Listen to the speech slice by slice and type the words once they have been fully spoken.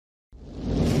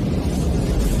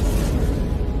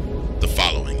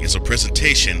is a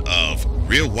presentation of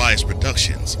Real Wise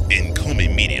Productions and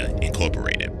Comey Media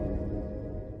Incorporated.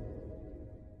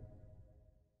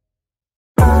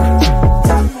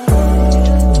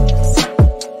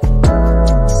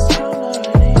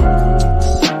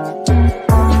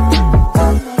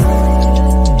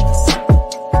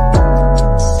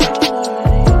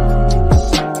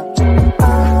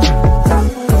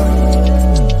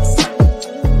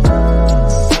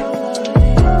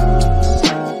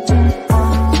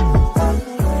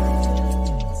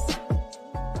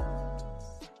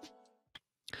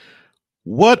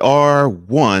 What are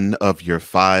one of your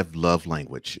 5 love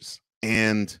languages?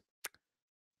 And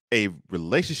a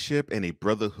relationship and a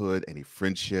brotherhood and a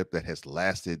friendship that has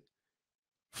lasted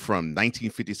from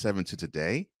 1957 to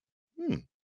today?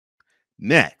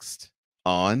 Next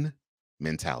on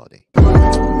Mentality.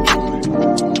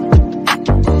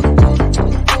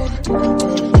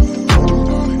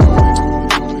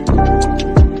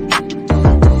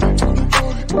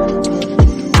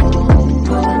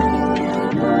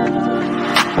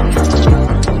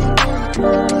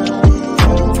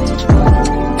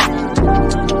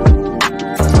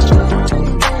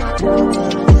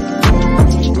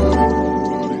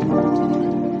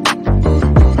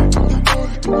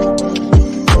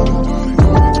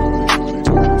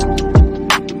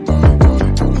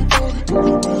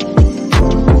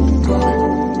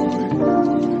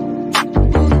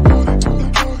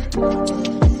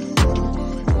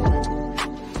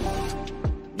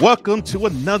 Welcome to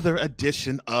another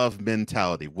edition of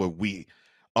Mentality, where we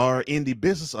are in the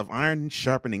business of iron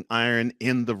sharpening iron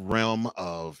in the realm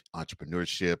of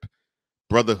entrepreneurship,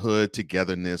 brotherhood,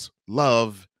 togetherness,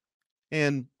 love,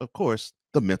 and of course,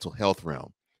 the mental health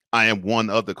realm. I am one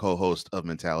of the co-hosts of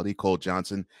Mentality, Cole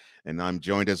Johnson, and I'm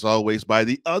joined as always by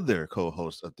the other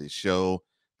co-host of this show,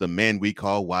 the man we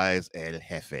call Wize and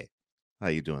Jefe. How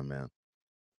you doing, man?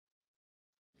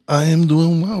 I am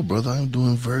doing well, brother. I'm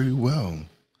doing very well.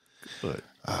 Good.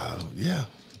 Yeah.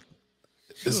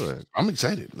 Good. I'm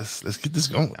excited. Let's get this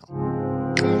going.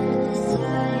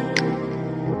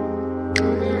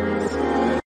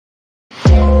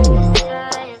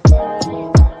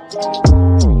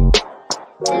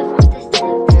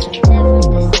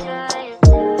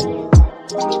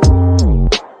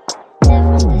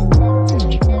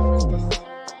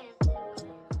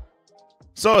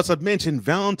 So, as I mentioned,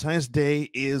 Valentine's Day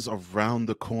is around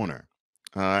the corner,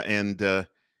 and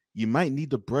you might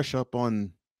need to brush up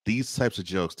on these types of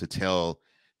jokes to tell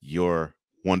your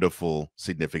wonderful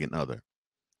significant other.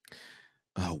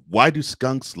 Why do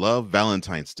skunks love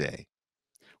Valentine's Day?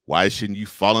 Why shouldn't you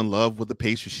fall in love with the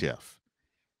pastry chef?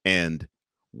 And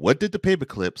what did the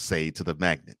paperclip say to the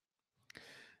magnet?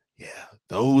 Yeah,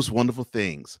 those wonderful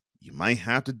things you might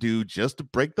have to do just to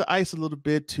break the ice a little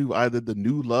bit to either the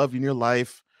new love in your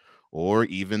life or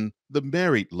even the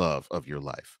married love of your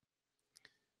life.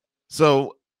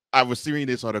 So I was reading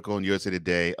this article in USA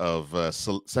Today of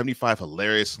 75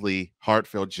 hilariously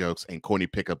heartfelt jokes and corny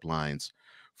pickup lines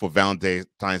for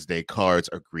Valentine's Day cards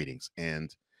or greetings.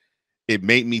 And it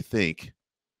made me think,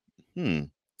 we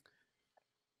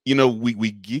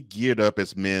get geared up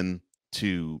as men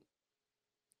to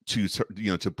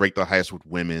break the ice with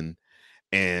women,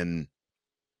 and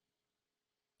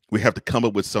we have to come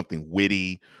up with something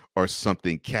witty or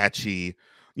something catchy,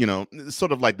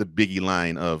 sort of like the Biggie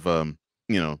line of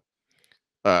you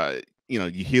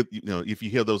hear, if you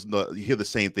hear those, you hear the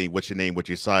same thing. What's your name? What's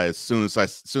your size? As soon as I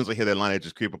hear that line, I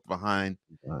just creep up behind.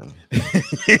 And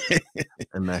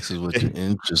next is what your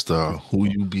interests are, who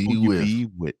you be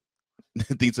with.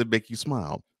 Things that make you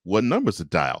smile. What numbers to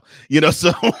dial?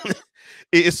 So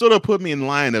it sort of put me in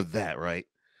line of that, right?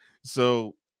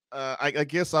 So I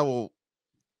guess I will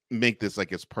make this, I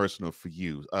guess, personal for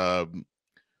you.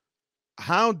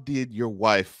 How did your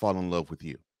wife fall in love with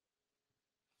you?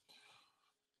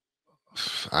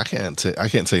 I can't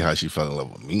tell you how she fell in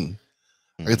love with me.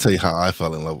 I can tell you how I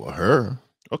fell in love with her.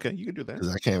 Okay, you can do that.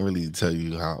 Because I can't really tell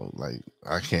you how,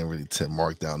 I can't really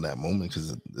mark down that moment,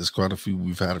 because there's quite a few.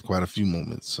 We've had quite a few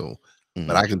moments. So,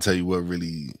 but I can tell you what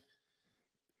really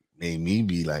made me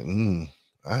be like,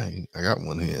 I got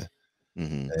one here.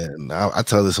 And I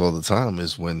tell this all the time,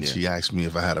 is when she asked me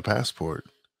if I had a passport,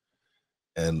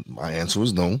 and my answer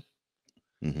was no.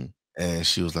 And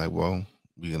she was like, well,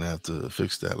 we're gonna have to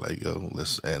fix that,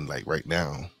 let's end right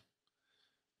now.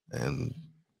 And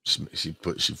she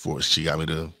got me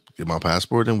to get my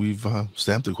passport, and we've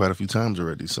stamped it quite a few times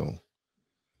already. So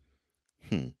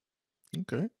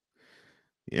okay.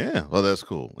 Yeah, well, that's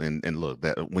cool. And look,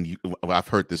 that I've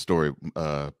heard this story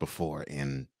before,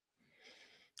 and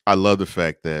I love the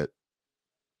fact that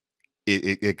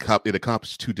it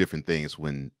accomplished two different things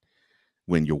when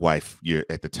when your wife, your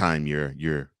at the time your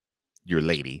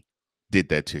lady, did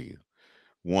that to you.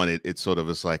 One, it sort of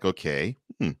is like, okay,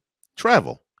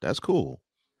 travel, that's cool.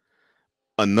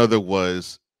 Another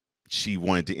was she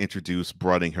wanted to introduce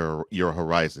broadening her your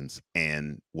horizons,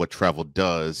 and what travel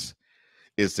does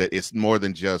is that it's more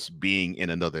than just being in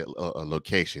another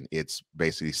location. It's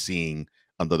basically seeing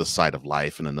another side of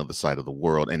life and another side of the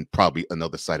world, and probably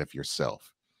another side of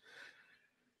yourself.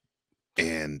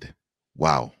 And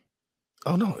wow.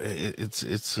 Oh no,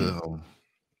 Mm,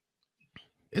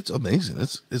 it's amazing.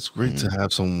 It's great mhm. to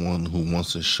have someone who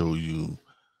wants to show you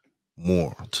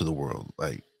more to the world.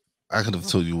 Like I could have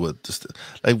told you what this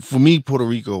like for me, Puerto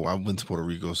Rico, I went to Puerto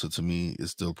Rico, so to me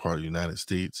it's still part of the United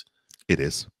States. It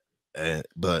is. And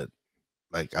but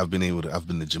like I've been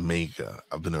to Jamaica,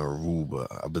 I've been to Aruba,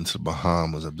 I've been to the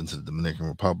Bahamas, I've been to the Dominican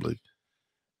Republic.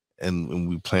 And when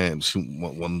we planned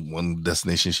one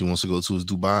destination she wants to go to is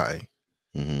Dubai.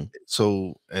 Hmm.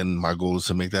 So and my goal is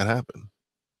to make that happen.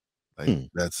 Like Hmm.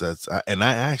 and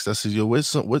I asked, I said, yo, where's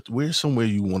somewhere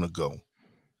you want to go?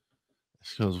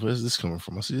 She goes, where's this coming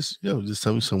from? I said, just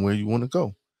tell me somewhere you want to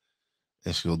go.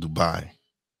 And she goes, Dubai.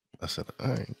 I said, all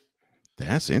right.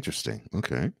 That's interesting.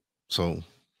 Okay. So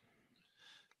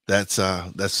that's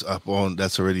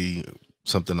that's already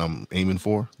something I'm aiming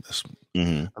for.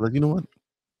 Hmm. I'm like, you know what?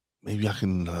 Maybe I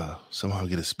can somehow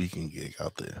get a speaking gig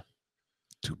out there.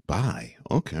 Dubai.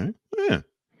 Okay. Yeah.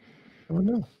 I don't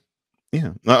know.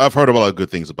 Yeah. I've heard a lot of good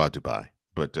things about Dubai,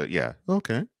 but yeah.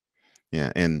 Okay.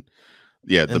 Yeah. And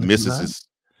yeah, the And missus is.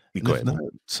 Go if ahead. not,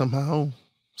 somehow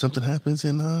something happens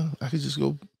and I could just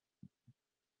go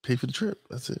pay for the trip.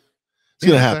 That's it. It's Yeah.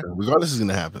 gonna happen. Exactly. Regardless, it's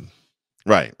gonna happen.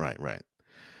 Right. Right. Right.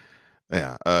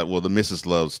 Yeah. Well, the missus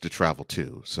loves to travel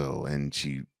too. So, and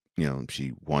she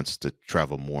wants to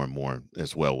travel more and more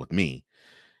as well with me.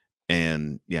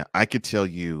 And yeah, I could tell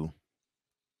you,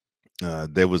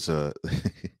 there was a,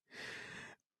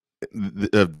 th-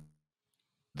 uh,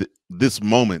 this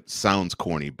moment sounds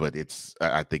corny, but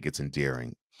I think it's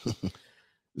endearing.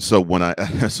 So when I,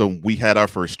 so we had our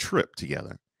first trip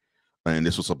together, and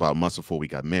this was about months before we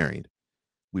got married.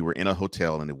 We were in a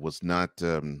hotel, and it was not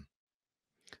the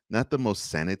most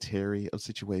sanitary of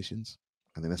situations.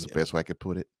 I think that's the Yeah. best way I could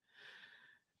put it.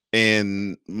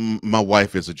 And my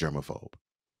wife is a germaphobe,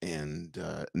 and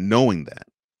knowing that,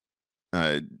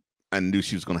 uh, I knew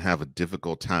she was going to have a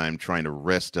difficult time trying to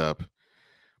rest up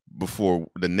before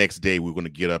the next day we were going to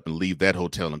get up and leave that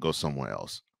hotel and go somewhere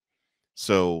else.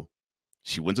 So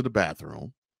she went to the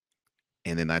bathroom,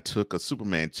 and then I took a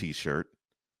Superman T-shirt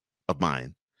of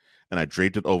mine and I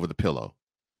draped it over the pillow.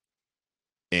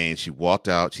 And she walked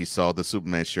out. She saw the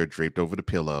Superman shirt draped over the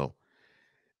pillow,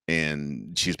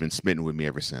 and she's been smitten with me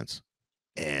ever since.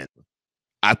 And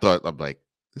I'm like,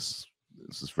 this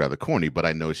this is rather corny, but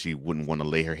I know she wouldn't want to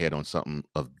lay her head on something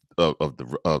of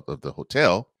the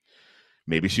hotel.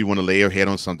 Maybe she want to lay her head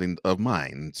on something of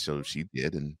mine. So she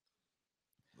did, and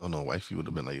Oh no, wifey would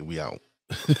have been like, we out.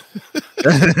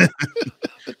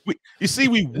 you see,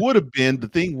 we would have been. The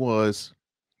thing was,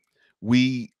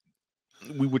 we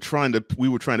we were trying to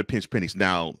pinch pennies.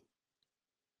 Now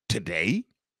today,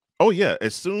 oh yeah,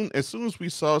 as soon as we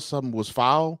saw something was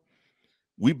foul,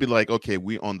 we'd be like, okay,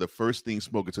 we on the first thing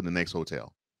smoking to the next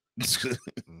hotel. Isn't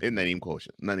that even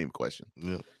question? Not even question.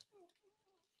 Yeah.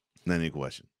 Not even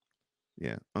question.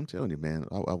 Yeah, I'm telling you, man.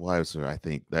 Our wives are. I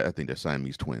think they're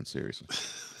Siamese twins. Seriously.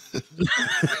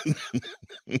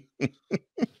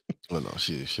 Well, no,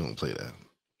 she won't play that.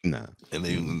 Nah. And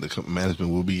Mm. then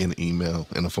management will be in an email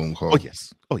and a phone Oh call.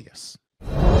 yes. Oh yes.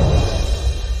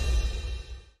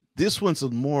 This one's a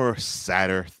more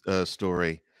sadder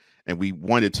story, and we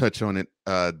wanted to touch on it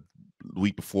the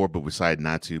week before, but we decided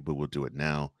not to. But we'll do it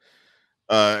now.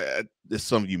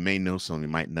 Some of you may know, some of you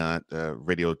might not.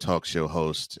 Radio talk show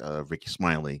host Rickey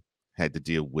Smiley had to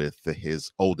deal with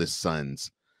his oldest son's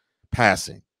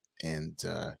passing, and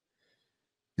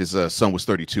his son was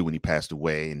 32 when he passed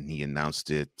away, and he announced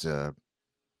it.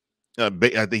 I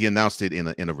think he announced it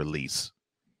in a release,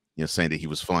 saying that he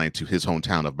was flying to his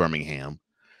hometown of Birmingham,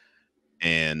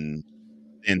 and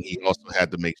he also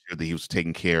had to make sure that he was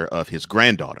taking care of his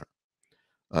granddaughter.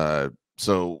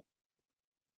 So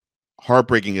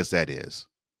heartbreaking as that is,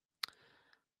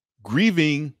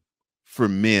 grieving for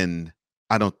men,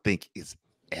 I don't think is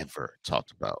ever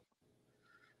talked about.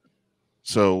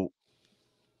 So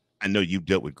I know you've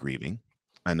dealt with grieving.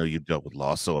 I know you've dealt with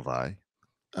loss. So have I.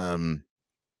 Um,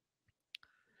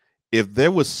 if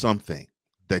there was something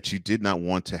that you did not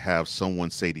want to have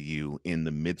someone say to you in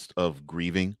the midst of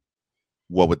grieving,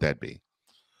 what would that be?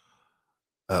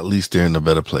 At least they're in a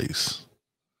better place.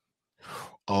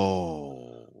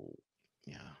 Oh,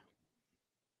 yeah.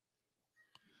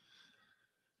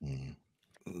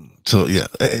 So yeah,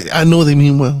 I know they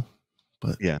mean well,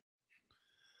 but yeah,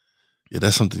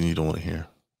 that's something you don't want to hear.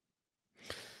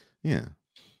 Yeah,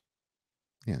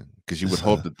 because you would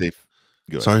hope that they.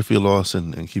 Sorry for your loss,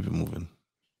 and keep it moving.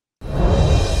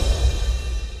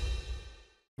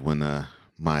 When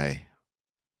my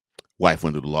wife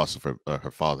went through the loss of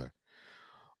her father,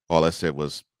 all I said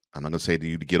was, "I'm not going to say to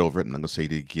you to get over it. I'm not going to say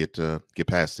to you to get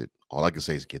past it. All I can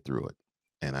say is get through it.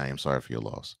 And I am sorry for your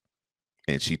loss."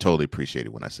 And she totally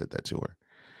appreciated when I said that to her,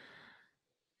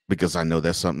 because I know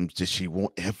that's something that she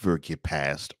won't ever get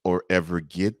past or ever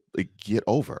get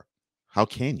over. How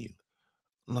can you?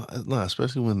 No,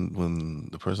 especially when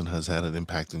the person has had an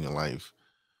impact in your life,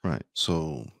 right?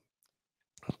 So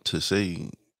to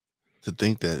think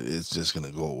that it's just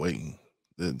gonna go away,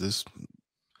 there's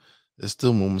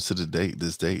still moments to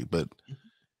this day, but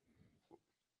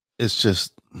it's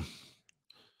just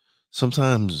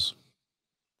sometimes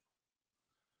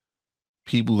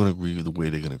people are gonna grieve the way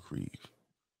they're gonna grieve,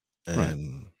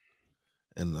 and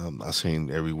I'm not saying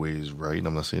every way is right, and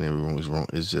I'm not saying every way is wrong.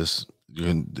 It's just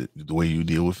the way you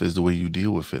deal with it is the way you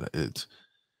deal with it. It's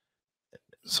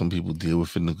some people deal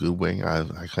with it in a good way. I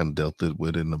kind of dealt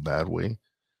with it in a bad way,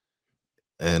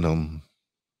 and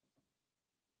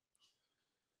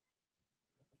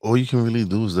all you can really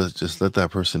do is just let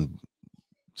that person,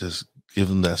 just give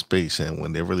them that space, and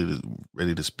when they're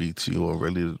ready to speak to you or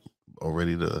ready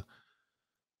to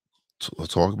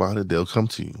talk about it, they'll come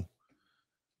to you.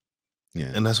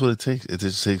 Yeah, and that's what it takes. It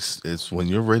just takes. It's when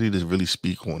you're ready to really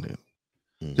speak on it.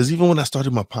 Because even when I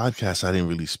started my podcast, I didn't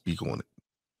really speak on it.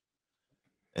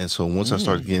 And so once I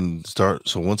started getting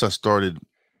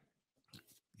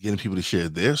people to share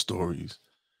their stories,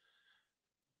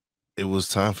 it was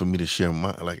time for me to share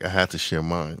mine. Like I had to share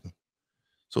mine.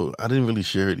 So I didn't really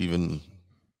share it even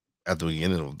at the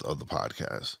beginning of the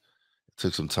podcast. It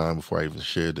took some time before I even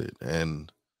shared it.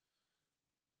 And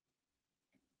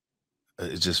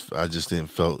I just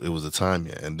didn't felt it was the time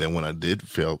yet. And then when I did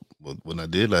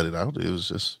let it out, it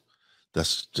was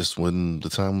that's just when the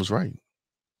time was right.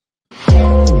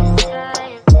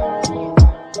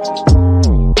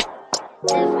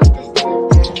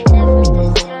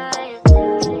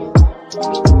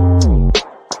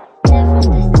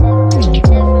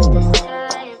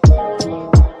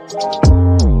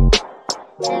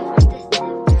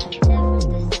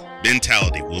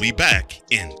 Mentality will be back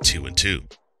in 2 and 2.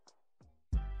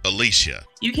 Alicia.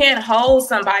 You can't hold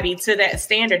somebody to that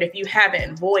standard if you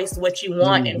haven't voiced what you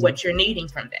want and what you're needing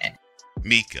from that.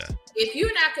 Mika. If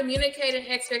you're not communicating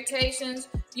expectations,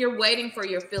 you're waiting for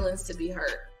your feelings to be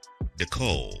hurt.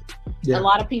 Nicole. Yeah. A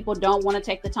lot of people don't want to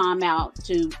take the time out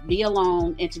to be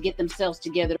alone and to get themselves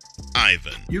together.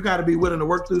 Ivan. You got to be willing to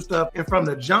work through stuff. And from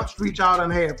the jump street y'all done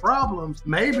had problems,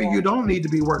 maybe you don't need to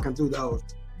be working through those.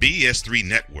 BS3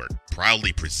 Network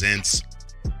proudly presents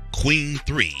Queen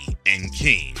 3 and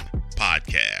King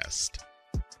podcast.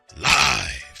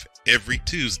 Live every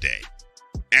Tuesday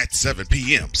at 7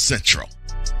 p.m. Central.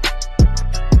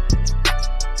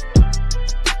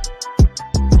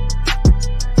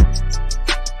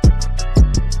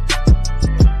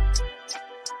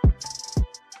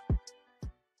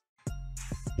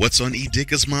 What's on E.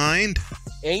 Dicker's mind?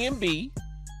 A and B,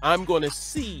 I'm going to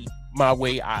see my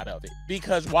way out of it.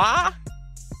 Because why?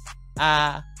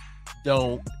 I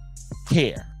don't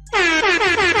care.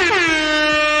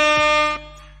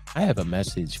 I have a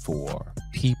message for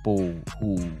people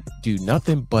who do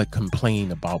nothing but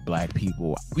complain about black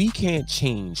people. We can't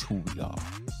change who we are.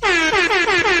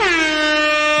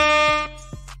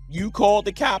 You called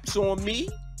the cops on me.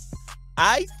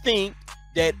 I think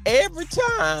that every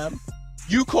time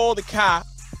you call the cop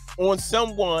on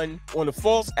someone on a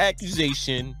false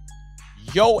accusation,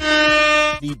 your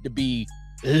need to be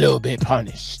a little bit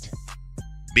punished.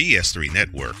 BS3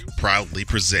 Network proudly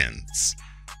presents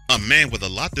a man with a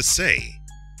lot to say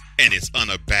and is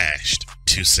unabashed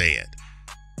to say it.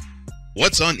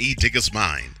 What's on E. Digger's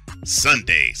mind?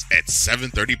 Sundays at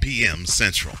 7:30 p.m.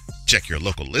 Central. Check your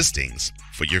local listings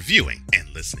for your viewing and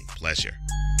listening pleasure.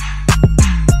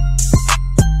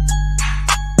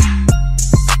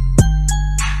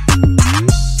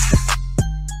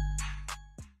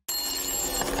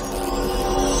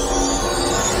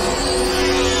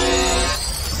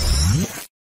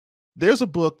 There's a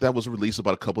book that was released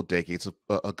about a couple decades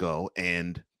ago,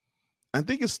 and I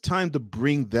think it's time to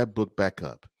bring that book back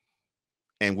up.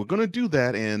 And we're going to do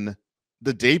that in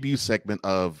the debut segment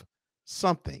of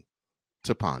Something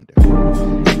to Ponder.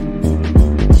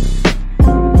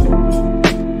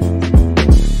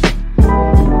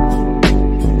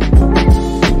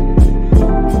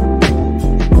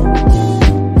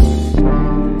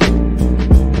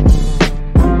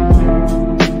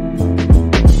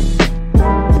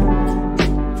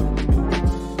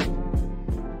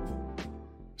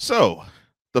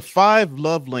 the 5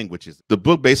 love languages. The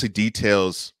book basically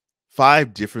details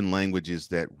 5 different languages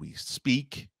that we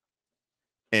speak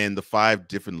and the 5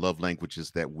 different love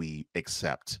languages that we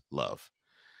accept love.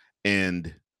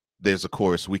 And there's, of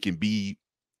course, we can be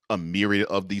a myriad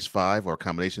of these 5 or a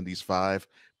combination of these 5,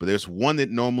 but there's one that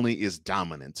normally is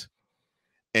dominant.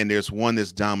 And there's one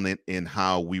that's dominant in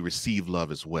how we receive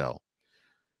love as well.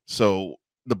 So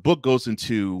the book goes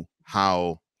into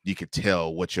how you could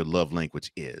tell what your love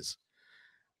language is.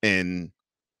 And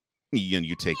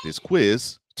you take this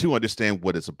quiz to understand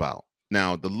what it's about.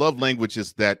 Now, the love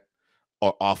languages that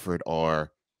are offered are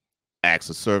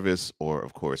acts of service, or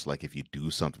of course, like if you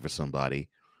do something for somebody,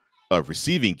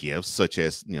 receiving gifts, such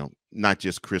as, not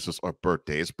just Christmas or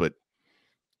birthdays, but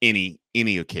any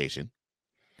occasion.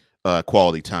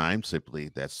 Quality time,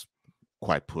 simply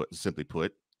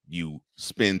put, you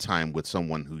spend time with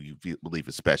someone who you believe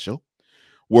is special.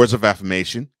 Words of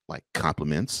affirmation, like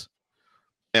compliments,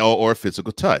 or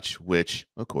physical touch, which,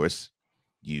 of course,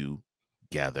 you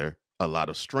gather a lot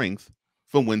of strength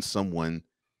from when someone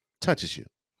touches you.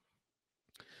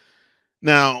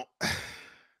 Now,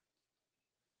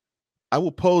 I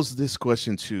will pose this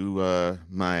question to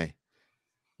my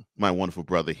wonderful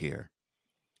brother here.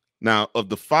 Now, of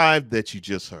the 5 that you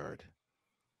just heard,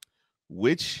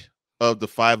 which of the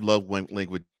 5 love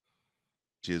languages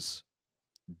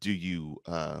do you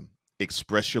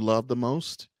express your love the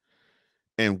most?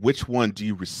 And which one do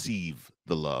you receive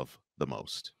the love the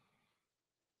most?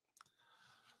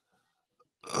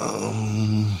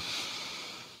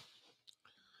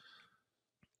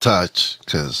 Touch,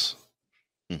 because,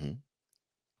 Mm-hmm.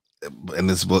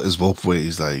 and it's both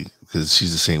ways, like, because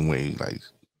she's the same way, like,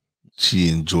 she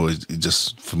enjoys it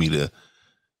just for me to,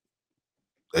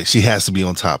 like, she has to be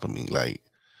on top of me. Like,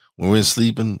 when we're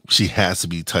sleeping, she has to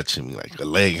be touching me. Like, her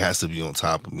leg has to be on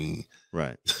top of me.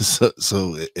 Right. So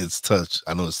it's touch.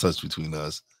 I know it's touch between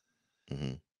us.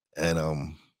 Mm-hmm.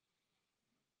 And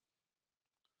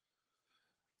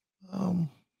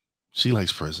she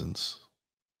likes presents.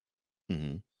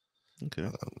 Mm-hmm.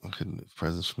 Okay.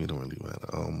 Presents for me don't really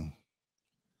matter.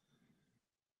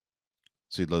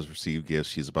 She loves to receive gifts.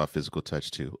 She's about physical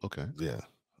touch too. Okay. Yeah.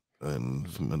 And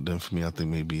then for me, I think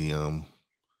maybe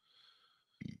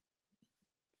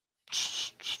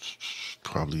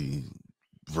probably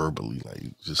verbally,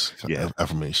 like, just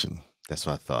affirmation. That's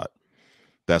what I thought.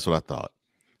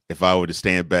 If I were to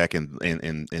stand back and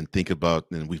think about,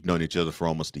 and we've known each other for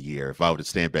almost a year, if I were to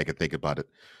stand back and think about it,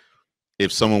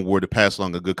 if someone were to pass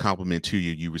along a good compliment to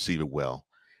you, you receive it well.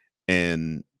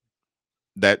 And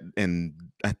I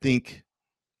think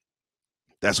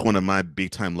that's one of my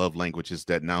big time love languages,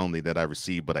 that not only that I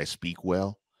receive, but I speak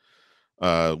well.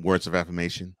 Words of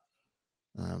affirmation.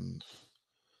 And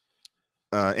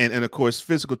of course,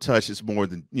 physical touch is more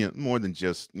than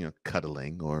just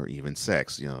cuddling or even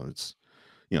sex. It's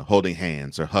holding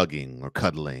hands or hugging or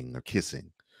cuddling or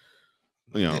kissing.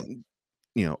 Or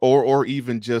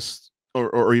even just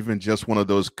one of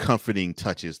those comforting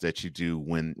touches that you do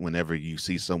whenever you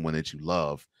see someone that you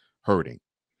love hurting.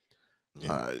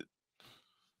 I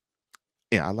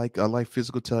like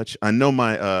physical touch. I know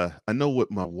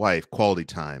what my wife quality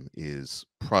time is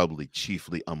probably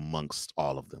chiefly amongst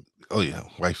all of them. Oh yeah,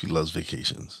 wifey loves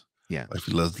vacations. Yeah,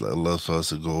 wifey loves for us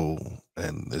to go,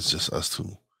 and it's just us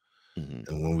two. Mm-hmm.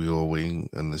 And when we go away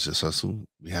and it's just us two,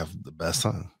 we have the best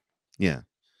time. Yeah.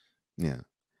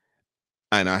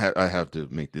 And I have to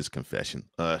make this confession.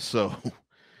 So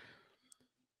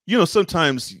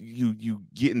sometimes you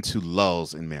get into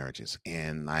lulls in marriages,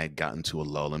 and I got into a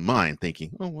lull in mine,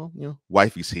 thinking, oh well,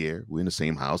 wifey's here, we're in the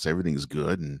same house, everything is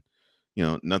good, and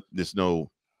there's no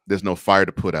fire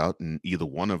to put out in either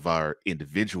one of our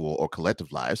individual or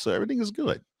collective lives, so everything is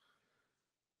good.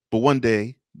 But one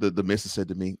day, the missus said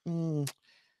to me,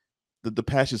 the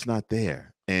passion's not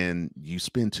there, and you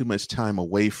spend too much time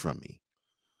away from me.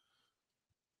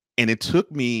 And it took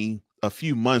me a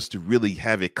few months to really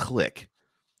have it click.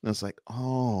 And I was like,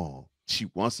 oh,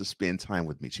 she wants to spend time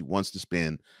with me. She wants to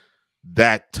spend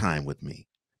that time with me.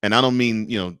 And I don't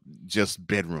mean, just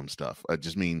bedroom stuff. I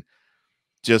just mean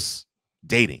just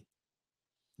dating.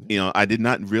 I did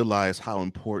not realize how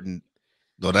important.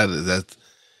 No, that's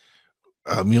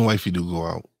me and wifey do go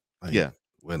out. Like, yeah.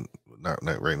 When not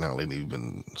right now, lately we've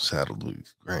been saddled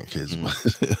with grandkids.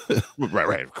 Mm-hmm.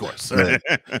 right, of course.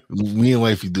 Me and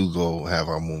wifey do go have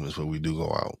our moments where we do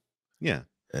go out. Yeah.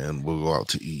 And we'll go out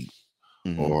to eat,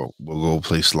 mm-hmm. or we'll go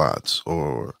play slots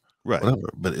or whatever.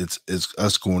 But it's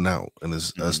us going out, and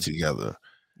it's us together.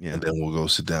 Yeah. And then we'll go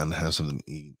sit down and have something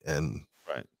to eat. And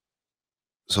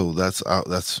so that's how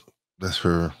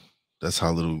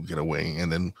little we get away.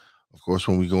 And then of course,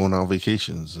 when we go on our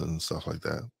vacations and stuff like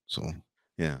that. So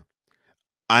Yeah.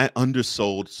 I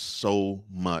undersold so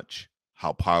much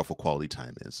how powerful quality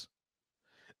time is.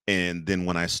 And then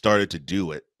when I started to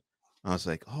do it, I was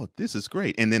like, oh, this is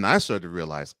great. And then I started to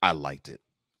realize I liked it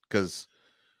because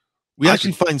we I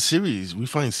actually find series. We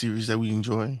find series that we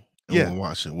enjoy, and Yeah. we'll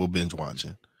watch it. We'll binge watch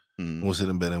it. Mm, We'll sit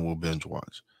in bed and we'll binge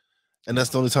watch. And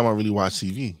that's the only time I really watch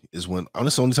TV is when.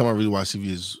 That's the only time I really watch TV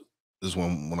is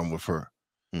when I'm with her,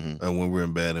 mhm. and when we're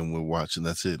in bed and we're watching.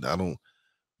 That's it. I don't.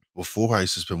 Before I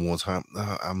used to spend more time.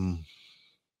 I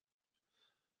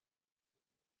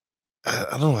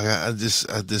don't know.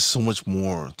 There's so much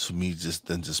more to me just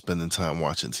than just spending time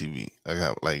watching TV. I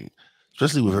got like,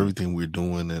 especially with Mhm. everything we're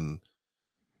doing, and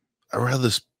I rather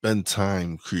spend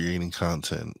time creating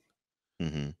content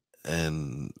Mhm.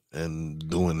 and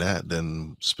doing that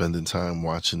than spending time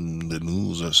watching the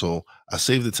news. Or so I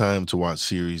save the time to watch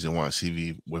series and watch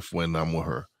TV when I'm with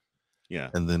her,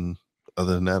 Yeah. and then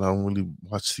other than that, I don't really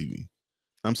watch TV.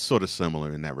 I'm sort of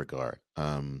similar in that regard.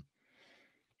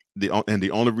 The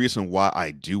only reason why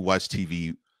I do watch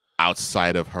TV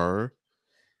outside of her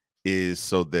is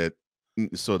so that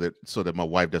my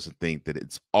wife doesn't think that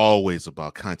it's always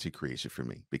about content creation for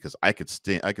me, because I could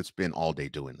spend all day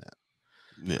doing that.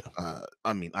 Yeah.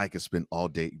 I mean, I could spend all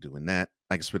day doing that.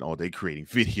 I could spend all day creating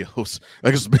videos.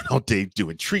 I could spend all day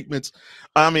doing treatments.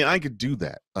 I mean, I could do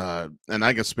that. And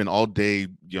I could spend all day,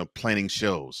 planning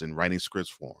shows and writing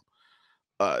scripts for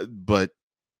them. But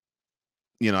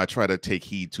I try to take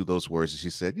heed to those words. And she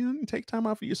said, take time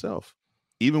out for yourself.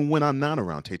 Even when I'm not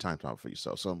around, take time out for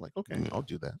yourself. So I'm like, okay, Yeah. I'll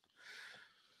do that.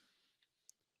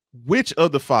 Which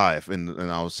of the five,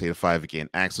 and I'll say the five again: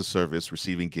 acts of service,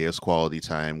 receiving gifts, quality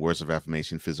time, words of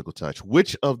affirmation, physical touch.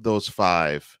 Which of those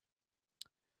five,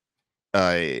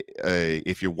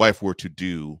 if your wife were to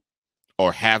do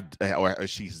or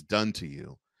she's done to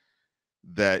you,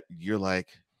 that you're like,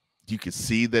 you could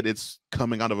see that it's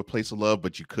coming out of a place of love,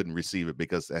 but you couldn't receive it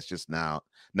because that's just now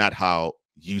not how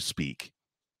you speak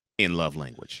in love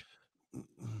language?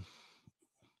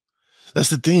 That's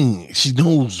the thing. She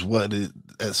knows what it.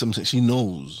 At some she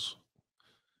knows,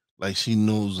 like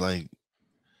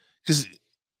because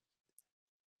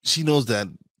she knows that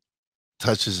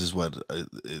touches is what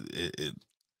it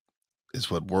is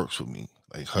what works for me.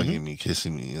 Like hugging me,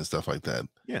 kissing me, and stuff like that.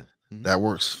 Yeah, that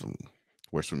works for me.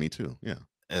 Works for me too. Yeah,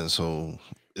 and so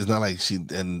it's not like she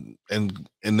and then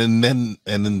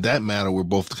in that matter we're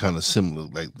both kind of similar,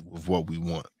 like with what we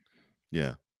want.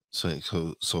 Yeah.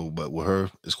 So, but with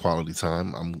her, it's quality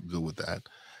time. I'm good with that.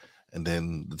 And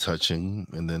then the touching,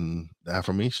 and then the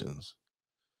affirmations.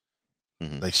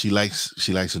 Like she likes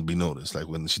to be noticed. Like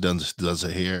when she does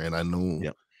her hair, and I know,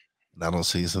 and I don't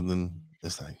say something,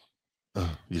 it's like,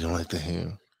 oh, you don't like the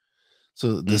hair.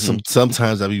 So there's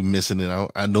sometimes I be missing it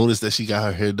out. I noticed that she got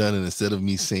her hair done, and instead of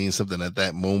me saying something at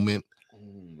that moment,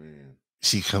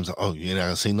 she comes out, oh, you're not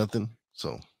gonna say nothing.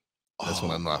 So that's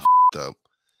when I know I f***ed up.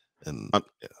 And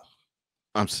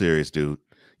I'm serious, dude.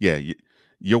 Yeah,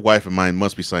 your wife and mine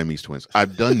must be Siamese twins.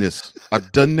 I've done this.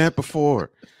 I've done that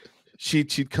before.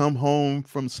 She'd come home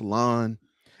from salon,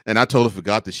 and I totally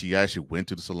forgot that she actually went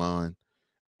to the salon,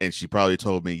 and she probably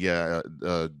told me, yeah,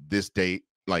 this date,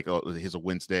 like, here's a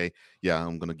Wednesday. Yeah,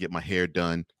 I'm gonna get my hair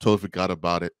done. Totally forgot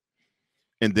about it.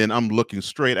 And then I'm looking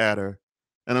straight at her,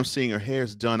 and I'm seeing her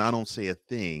hair's done. I don't say a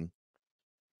thing,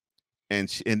 and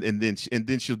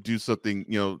then she'll do something,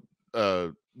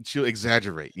 she'll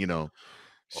exaggerate,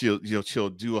 she'll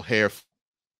do a hair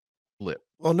flip.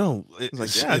 Oh no! It's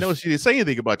like, yeah, I know she didn't say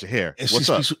anything about your hair. If What's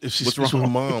she up? speaks, if she What's speaks wrong?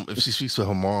 with her mom, if she speaks with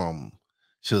her mom,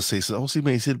 she'll say, "So, oh, see,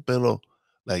 me hiciste el pelo."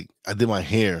 Like I did my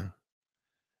hair,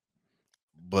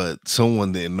 but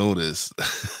someone didn't notice.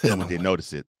 Someone didn't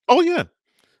notice it. Oh yeah.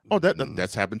 Oh,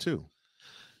 that's happened too.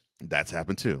 That's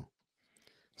happened too.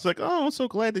 It's like, oh, I'm so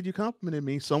glad that you complimented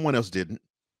me. Someone else didn't.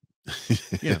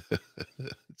 Yeah.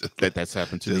 That's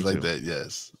happened to me just like too. that.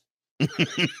 Yes.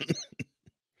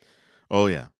 Oh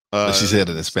yeah. But she said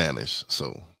it in Spanish,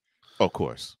 so of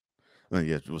course.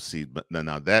 Yeah, we'll see. But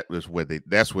now that's where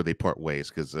they part ways,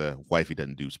 because wifey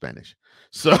doesn't do Spanish.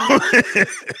 So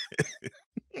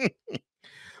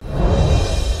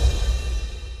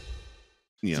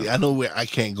see, I know where I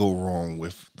can't go wrong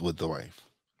with the wife.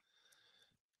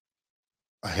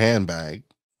 A handbag.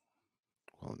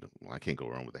 Well, I can't go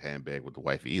wrong with a handbag with the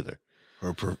wife either.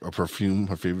 A perfume,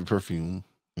 her favorite perfume.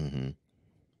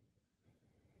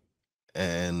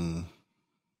 And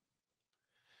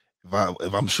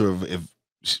if I'm sure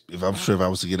if I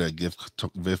was to get a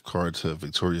gift card to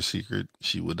Victoria's Secret,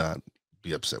 she would not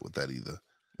be upset with that either.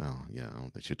 Oh yeah, I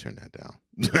don't think she'd turn that down.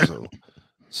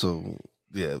 so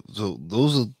Yeah, so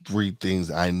those are 3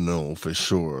 things I know for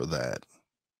sure that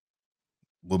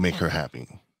will make her happy.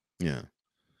 Yeah.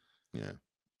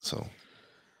 So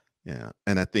Yeah.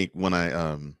 And I think when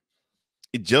I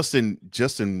just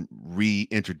in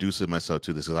reintroducing myself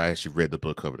to this, because I actually read the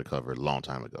book cover to cover a long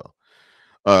time ago.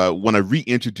 When I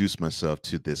reintroduced myself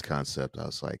to this concept, I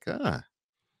was like,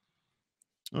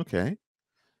 okay.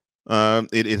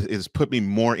 It has put me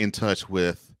more in touch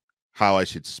with how I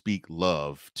should speak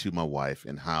love to my wife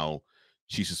and how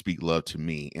she should speak love to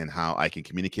me and how I can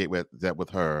communicate with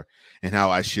her and how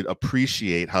I should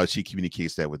appreciate how she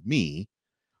communicates that with me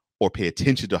or pay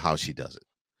attention to how she does it.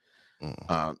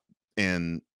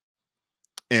 And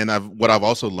what I've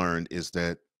also learned is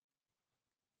that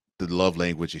the love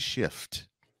languages shift.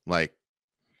 Like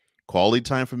quality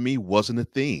time for me wasn't a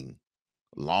thing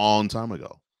a long time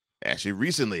ago. Actually,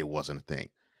 recently it wasn't a thing.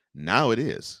 Now it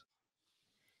is.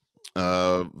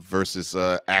 Versus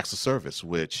acts of service,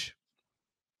 which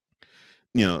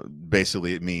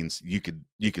basically it means you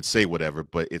could say whatever,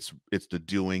 but it's the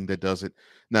doing that does it.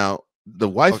 Now, the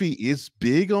wifey is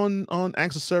big on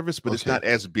acts of service, but it's not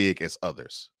as big as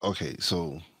others. Okay,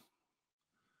 so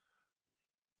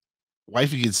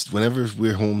wifey gets, whenever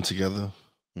we're home together,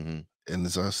 and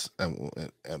it's us, and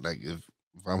like if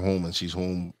I'm home and she's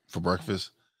home for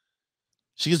breakfast,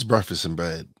 she gets breakfast in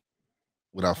bed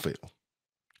without fail.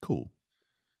 Cool.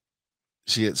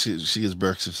 She gets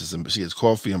breakfast and she gets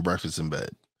coffee and breakfast in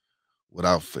bed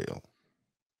without fail.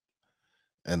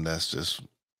 And that's just,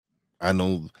 I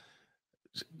know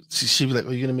she'd be like,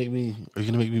 are you gonna make me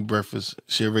breakfast?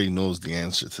 She already knows the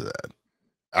answer to that.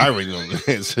 I already know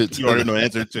the answer to You already know the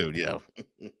answer too, yeah.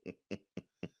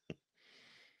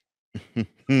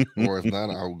 Or if not,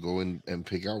 I'll go in and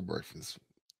pick out breakfast.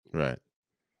 Right.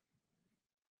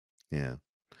 Yeah.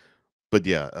 But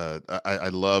yeah, I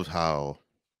love how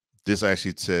this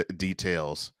actually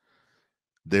details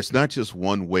there's not just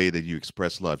one way that you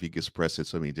express love. You can express it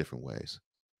so many different ways.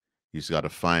 You just got to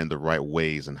find the right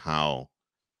ways and how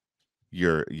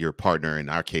your partner, in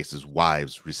our cases,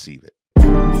 wives, receive it.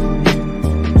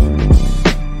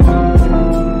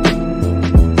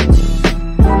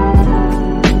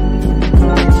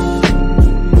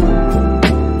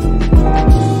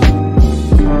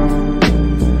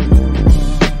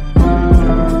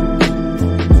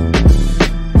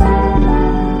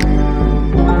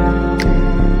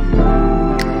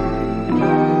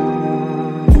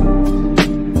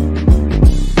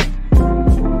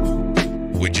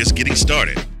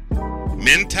 Started.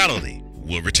 Mentality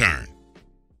will return.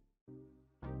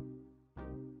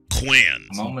 Quinn.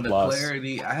 Moment of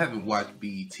clarity. I haven't watched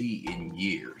BET in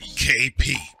years.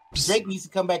 KP. Drake needs to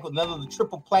come back with another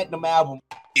triple platinum album.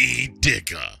 E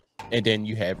Digger. And then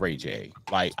you have Ray J.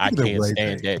 Like, I can't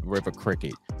stand that River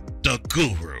Cricket. The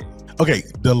Guru. Okay,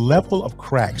 the level of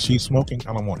crack she's smoking,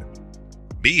 I don't want it.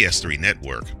 BS3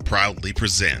 Network proudly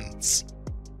presents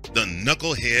the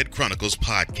Knucklehead Chronicles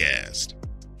podcast,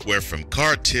 where from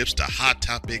card tips to hot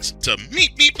topics to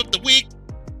meep of the week,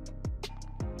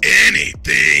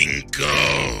 anything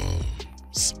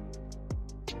goes.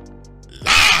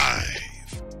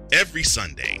 Live every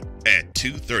Sunday at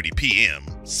 2:30 p.m.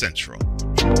 Central.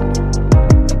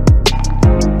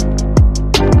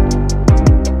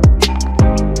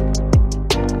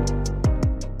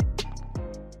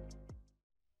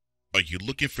 Are you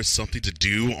looking for something to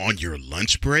do on your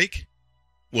lunch break?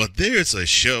 Well, there's a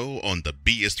show on the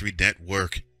BS3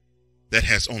 Network that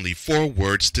has only 4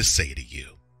 words to say to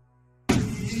you.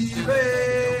 We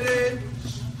ready.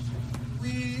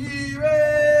 We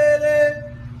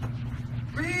ready.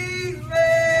 We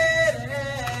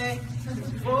ready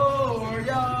for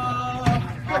y'all.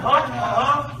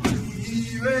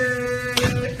 We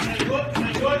ready.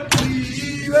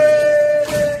 We ready.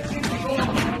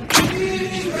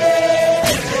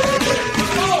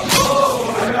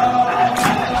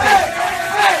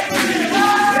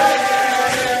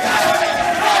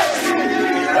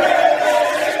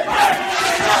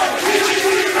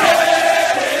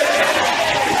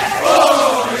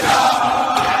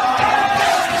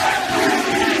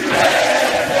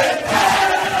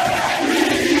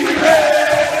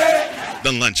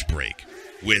 The Lunch Break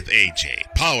with AJ,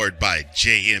 powered by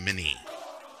JM&E.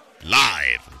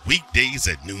 Live weekdays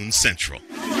at noon Central.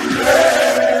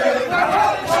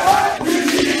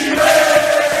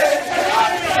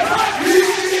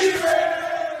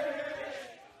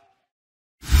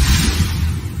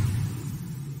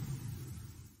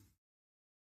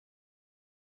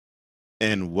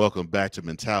 And welcome back to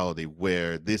Mentality,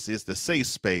 where this is the safe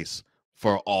space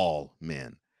for all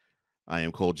men. I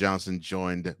am Cole Johnson,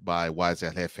 joined by Wize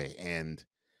and Cole. And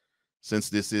since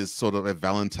this is sort of a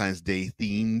Valentine's Day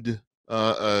themed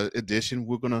edition.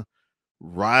 We're gonna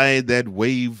ride that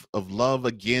wave of love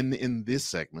again in this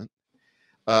segment.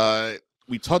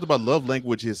 We talked about love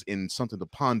languages in Something to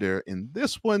Ponder. In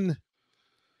this one,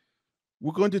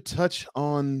 we're going to touch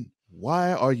on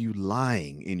why are you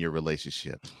lying in your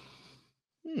relationship?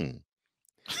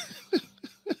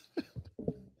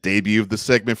 Debut of the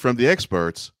segment from the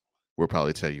experts. We'll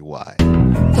probably tell you why.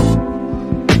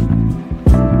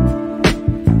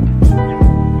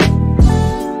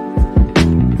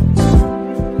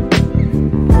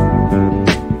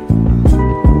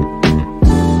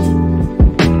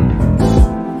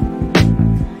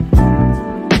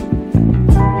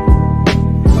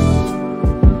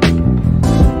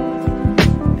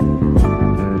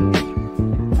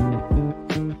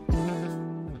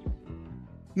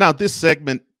 Now, this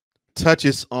segment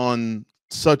touches on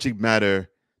subject matter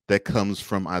that comes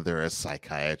from either a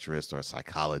psychiatrist or a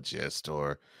psychologist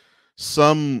or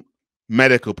some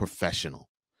medical professional.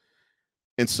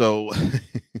 And so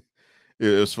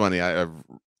it was funny. I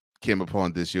came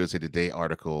upon this USA Today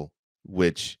article,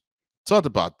 which talked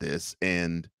about this.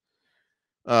 And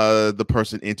the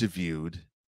person interviewed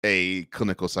a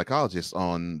clinical psychologist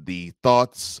on the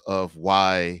thoughts of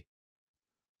why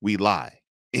we lie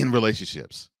in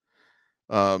relationships.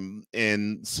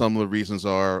 And some of the reasons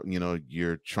are,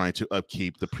 you're trying to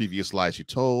upkeep the previous lies you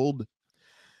told.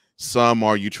 Some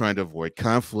are you trying to avoid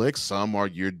conflict. Some are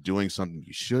you're doing something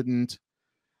you shouldn't.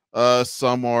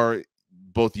 Some are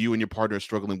both you and your partner are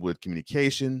struggling with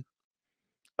communication.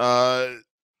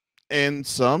 And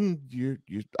some you're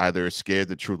either scared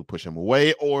the truth will push them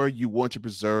away, or you want to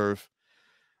preserve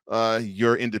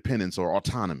your independence or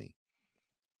autonomy.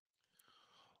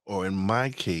 Or in my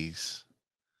case,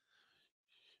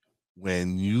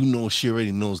 when you know she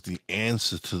already knows the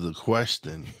answer to the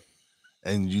question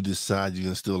and you decide you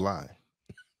can still lie.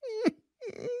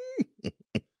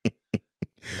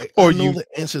 Or you know the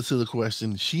answer to the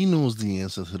question. She knows the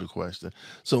answer to the question.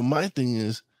 So my thing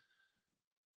is,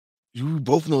 you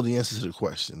both know the answer to the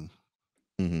question.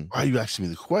 Why are you asking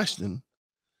me the question?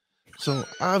 So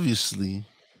obviously,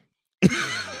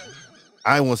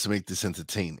 I want to make this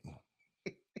entertaining.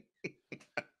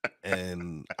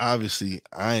 And obviously,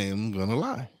 I am gonna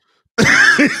lie.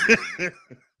 I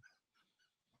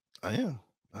am.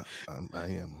 I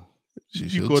am.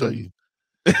 She'll tell you.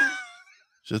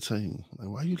 She'll tell you. Like,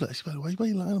 why you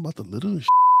lying about the little shit?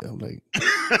 I'm like,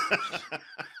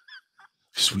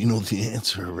 because we know the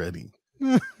answer already.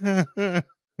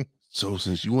 So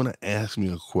since you want to ask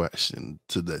me a question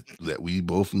to that we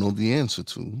both know the answer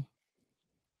to, I'm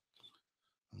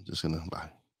just gonna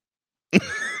lie.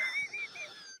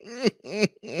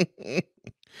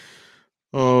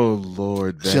 Oh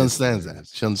Lord, she understands that.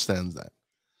 She understands that.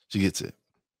 She gets it.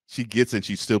 She gets it.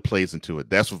 She still plays into it.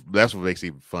 That's what makes it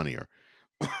even funnier.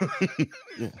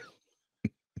 Yeah.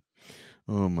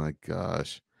 Oh my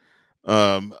gosh.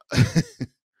 I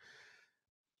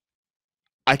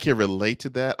can relate to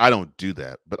that. I don't do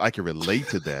that, but I can relate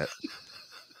to that.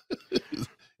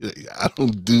 I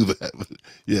don't do that. But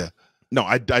yeah. No,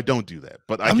 I don't do that.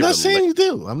 But I'm not saying you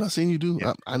do. I'm not saying you do.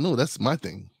 Yeah. I know that's my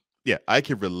thing. Yeah, I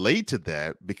can relate to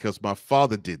that because my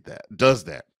father does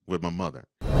that with my mother.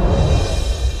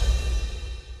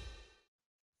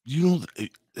 You know,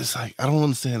 it's like, I don't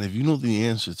understand. If you know the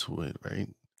answer to it, right?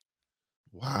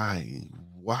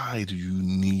 Why do you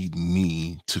need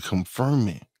me to confirm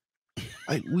it?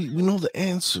 Like, we know the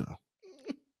answer.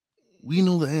 We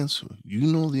know the answer. You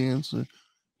know the answer.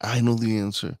 I know the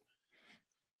answer.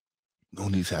 No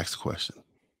need to ask the question.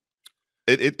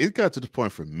 It got to the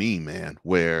point for me, man,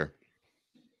 where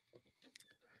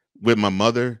when my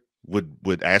mother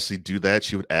would actually do that,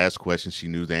 she would ask questions she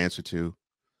knew the answer to.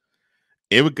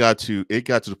 It got to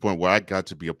the point where I got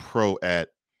to be a pro at,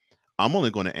 I'm only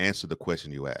going to answer the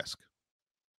question you ask.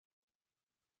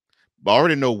 I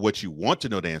already know what you want to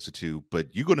know the answer to,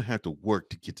 but you're going to have to work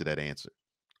to get to that answer.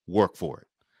 Work for it.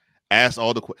 Ask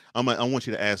all the I want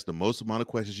you to ask the most amount of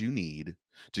questions you need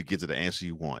to get to the answer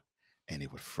you want. And it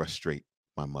would frustrate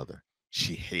my mother.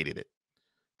 She hated it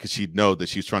because she'd know that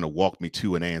she's trying to walk me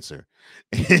to an answer.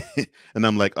 And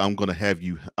I'm like, I'm going to have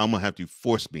to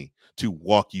force me to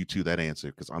walk you to that answer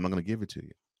because I'm not going to give it to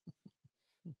you.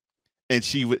 And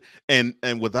she would, and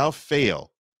without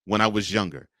fail, when I was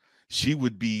younger, she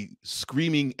would be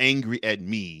screaming angry at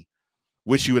me,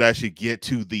 which she would actually get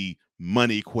to the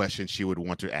money question she would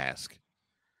want to ask.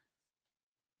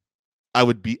 I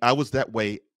was that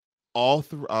way all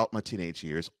throughout my teenage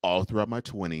years, all throughout my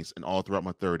 20s, and all throughout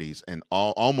my 30s, and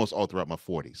almost all throughout my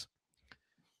 40s.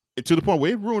 And to the point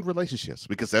where it ruined relationships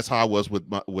because that's how I was with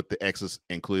the exes,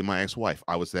 including my ex-wife.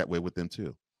 I was that way with them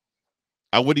too.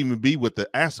 I wouldn't even be with the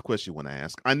ask the question when I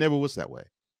ask. I never was that way.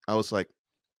 I was like,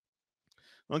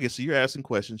 okay, so you're asking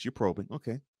questions, you're probing.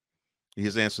 Okay.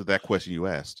 Here's the answer to that question you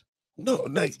asked. No,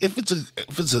 like if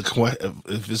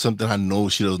it's something I know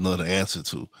she doesn't know the answer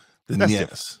to, then That's yes.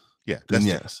 different. Yeah, Then that's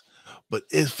yes. different. But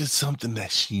if it's something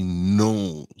that she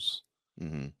knows,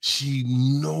 she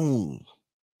knows.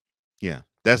 Yeah,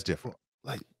 that's different.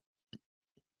 Like,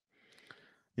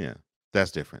 yeah,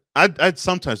 that's different. I'd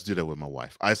sometimes do that with my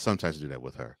wife. I sometimes do that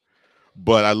with her.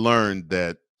 But I learned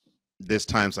that there's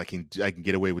times I can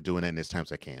get away with doing that, and there's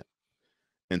times I can't.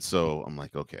 And so I'm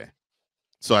like, okay.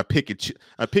 So I pick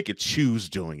and choose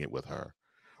doing it with her.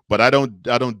 But I don't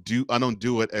do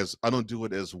it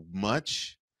as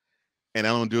much, and I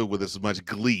don't do it with as much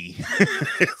glee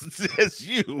as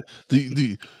you. Do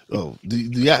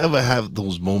you ever have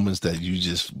those moments that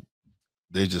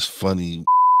they're just funny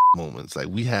moments? Like,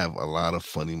 we have a lot of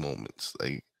funny moments.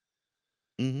 Like,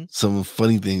 some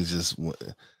funny things, just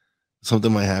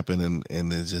something might happen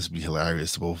and it just be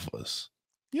hilarious to both of us.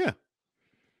 Yeah.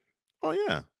 Oh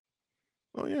yeah.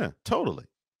 Oh yeah. Totally.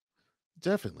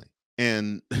 Definitely.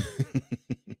 And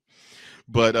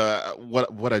but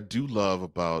what I do love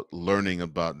about learning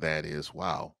about that is,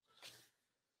 wow,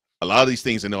 a lot of these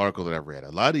things in the article that I read,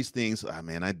 a lot of these things, I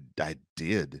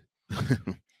did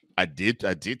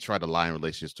I did try to lie in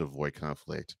relationships to avoid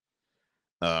conflict.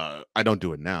 I don't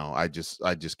do it now. I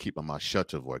just keep my mouth shut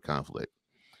to avoid conflict.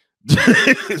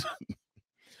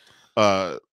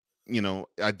 You know,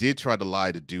 I did try to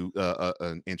lie to do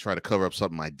and try to cover up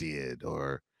something I did,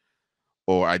 or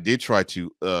I did try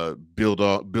to build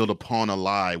upon a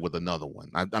lie with another one.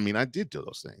 I mean, I did do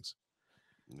those things.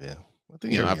 Yeah, I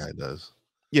think every guy does.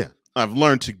 Yeah, I've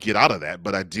learned to get out of that,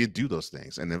 but I did do those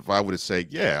things. And if I would have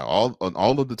said, yeah, all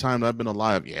of the time I've been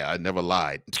alive, yeah, I never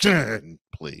lied.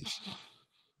 Please,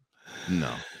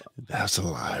 no, that's a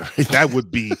lie. Right? That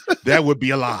would be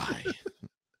a lie.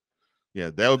 Yeah,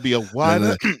 that would be a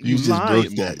why you just lie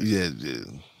broke that.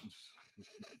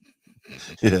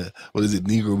 Yeah. What is it?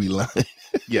 Negro be lying.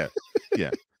 Yeah.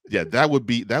 That would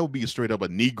be a straight up a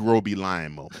Negro be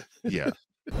lying moment. Yeah.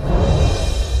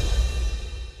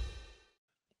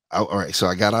 All right. So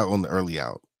I got out on the early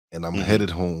out, and I'm headed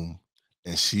home,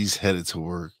 and she's headed to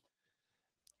work,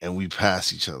 and we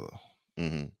pass each other.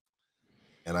 And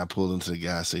I pulled into the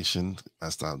gas station. I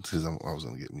stopped because I was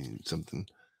gonna get me something.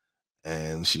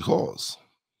 And she calls,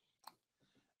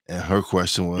 and her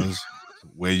question was,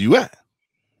 "Where you at?"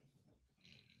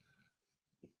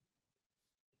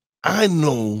 I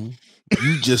know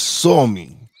you just saw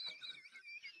me.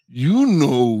 You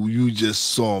know you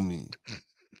just saw me.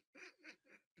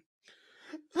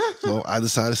 So I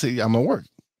decided to say, I'm at work.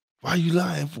 Why are you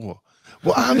lying for?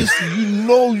 Well, obviously, you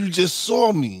know you just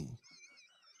saw me.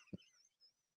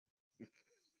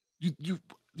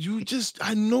 You just,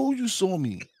 I know you saw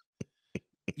me.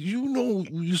 You know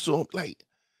you saw, like,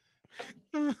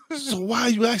 so why are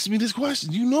you asking me this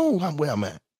question? You know where I'm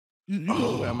at. You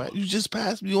know where I'm at. You just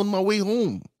passed me on my way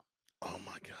home. Oh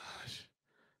my gosh.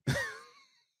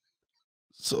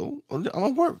 So I'm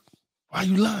at work. Why are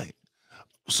you lying?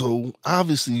 So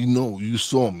obviously, you know you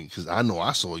saw me, because I know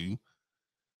I saw you.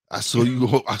 I saw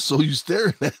you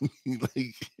staring at me.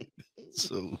 Like,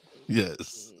 so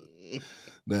yes.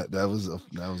 That was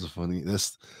a funny.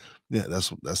 Those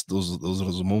are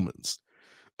those moments.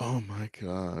 Oh my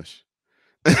gosh.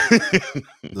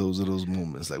 Those are those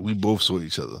moments. Like, we both saw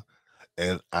each other,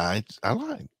 and I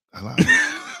lied. I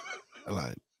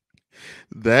lied.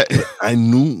 But I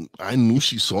knew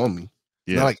she saw me.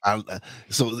 Yeah. Not like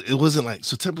so it wasn't like,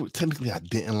 so technically I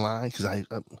didn't lie, because I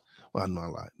know I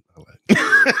lied.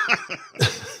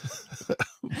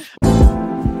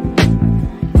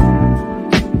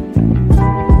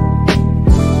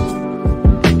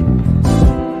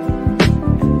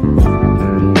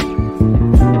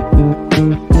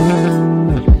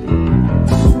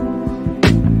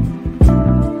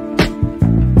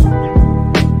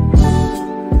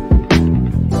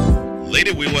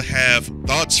 Later, we will have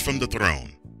Thoughts from the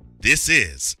Throne. This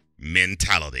is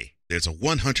Mentality. There's a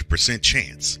 100%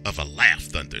 chance of a laugh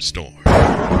thunderstorm.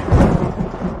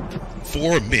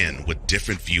 4 men with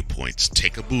different viewpoints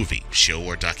take a movie, show,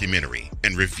 or documentary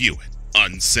and review it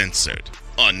uncensored,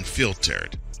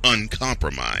 unfiltered,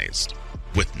 uncompromised,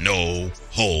 with no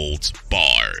holds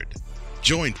barred.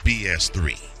 Join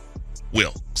BS3,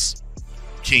 Wilkes,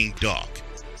 King Doc,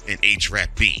 and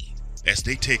H-Rap B as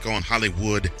they take on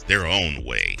Hollywood their own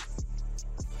way.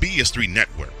 BS3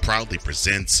 Network proudly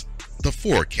presents The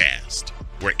Forecast,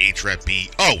 where H-Rap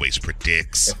B always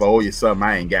predicts, if I owe you something,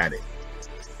 I ain't got it.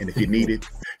 And if you need it,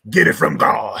 get it from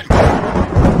God.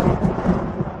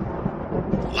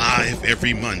 Live live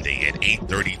every Monday at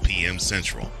 8:30 p.m.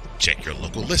 Central. Check your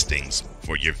local listings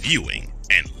for your viewing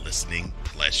and listening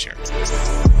pleasure.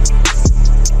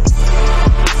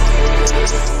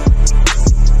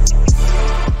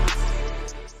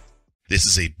 This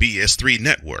is a BS3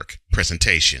 Network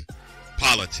presentation.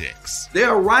 Politics.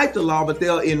 They'll write the law, but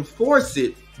they'll enforce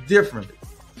it differently.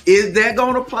 Is that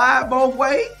going to apply both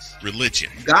ways?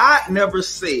 Religion. God never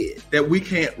said that we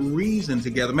can't reason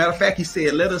together. Matter of fact, he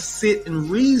said, let us sit and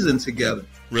reason together.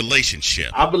 Relationship.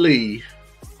 I believe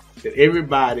that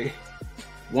everybody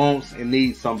wants and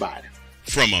needs somebody.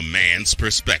 From a man's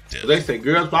perspective. They say,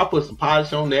 girls, if I put some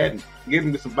polish on that and give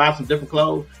him buy some different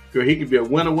clothes, girl, he could be a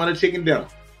winner chicken dinner.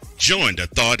 Join the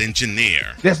thought engineer.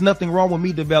 There's nothing wrong with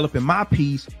me developing my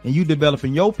piece and you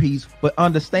developing your piece, but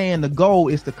understand the goal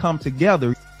is to come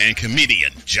together. And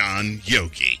comedian John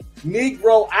Yogi.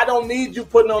 Negro, I don't need you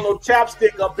putting on no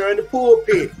chapstick up there in the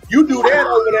pulpit. You do that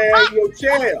over there in your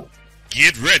chair.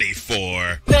 Get ready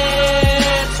for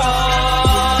Let's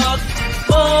Talk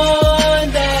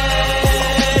Monday.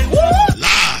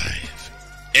 Live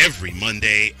every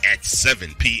Monday at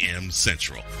 7 p.m.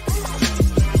 Central.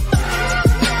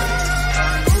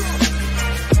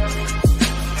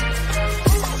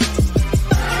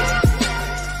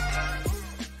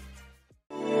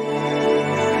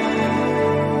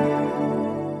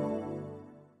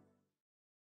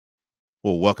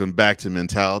 Well, welcome back to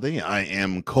Mentality. I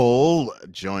am Cole,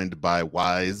 joined by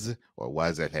Wize, or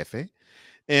Wize at Jefe.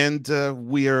 And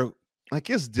we are, I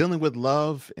guess, dealing with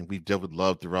love, and we've dealt with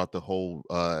love throughout the whole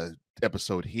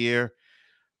episode here.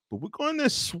 But we're going to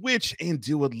switch and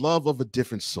deal with love of a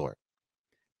different sort.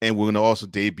 And we're going to also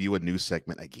debut a new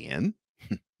segment again,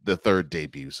 the third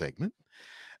debut segment.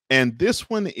 And this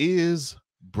one is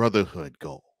Brotherhood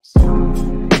Goals.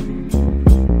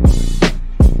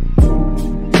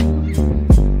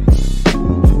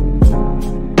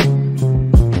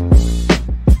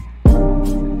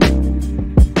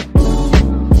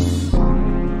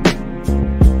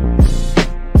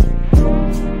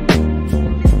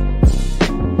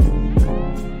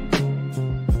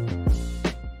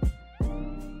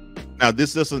 Now,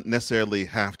 this doesn't necessarily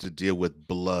have to deal with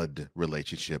blood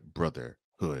relationship,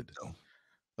 brotherhood,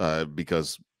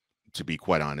 because to be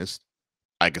quite honest,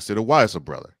 I consider Wize a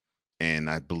brother, and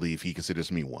I believe he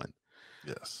considers me one.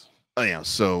 Yes. Yeah.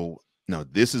 So, no,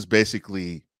 this is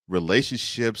basically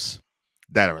relationships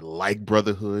that are like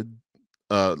brotherhood,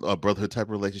 a brotherhood type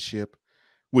relationship,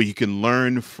 where you can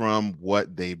learn from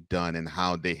what they've done and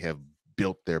how they have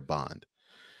built their bond.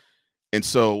 And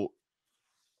so,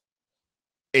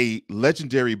 a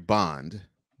legendary bond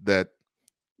that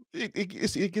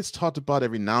it gets talked about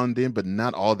every now and then, but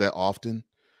not all that often.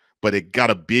 But it got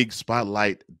a big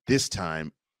spotlight this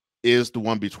time is the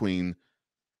one between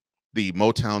the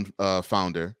Motown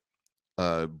founder,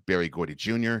 Berry Gordy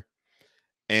Jr.,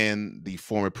 and the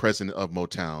former president of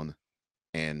Motown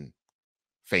and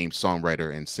famed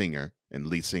songwriter and singer and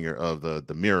lead singer of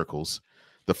the Miracles,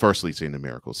 the first lead singer of the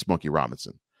Miracles, Smokey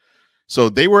Robinson. So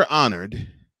they were honored.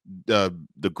 The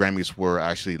Grammys were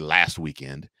actually last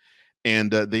weekend,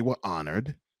 and they were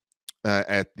honored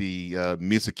at the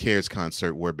Music Cares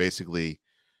concert, where basically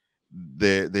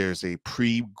there's a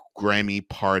pre-Grammy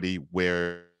party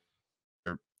where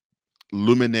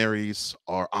luminaries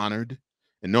are honored,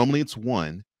 and normally it's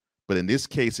one, but in this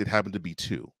case it happened to be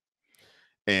two.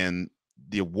 And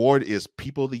the award is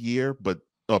People of the Year, but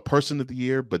Person of the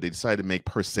Year, but they decided to make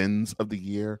Persons of the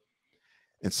Year,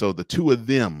 and so the two of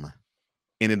them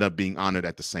ended up being honored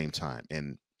at the same time,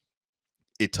 and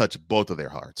it touched both of their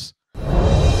hearts.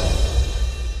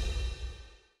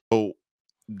 So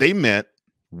they met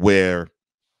where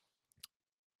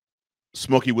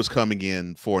Smokey was coming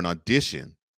in for an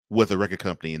audition with a record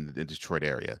company in the Detroit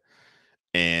area,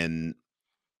 and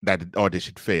that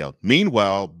audition failed.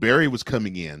 Meanwhile, Barry was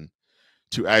coming in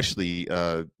to actually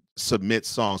submit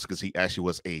songs, because he actually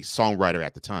was a songwriter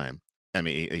at the time. I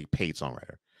mean, a paid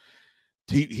songwriter.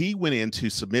 He went in to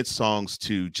submit songs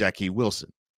to Jackie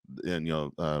Wilson, and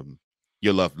Your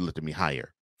Love Lifted Me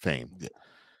Higher fame. Yeah.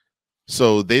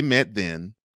 So they met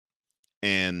then,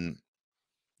 and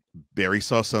Barry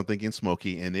saw something in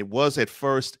Smokey, and it was at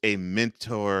first a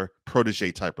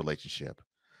mentor-protege type relationship.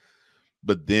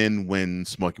 But then when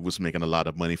Smokey was making a lot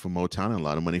of money for Motown and a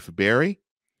lot of money for Barry,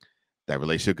 that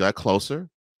relationship got closer,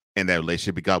 and that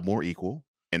relationship got more equal,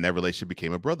 and that relationship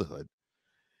became a brotherhood.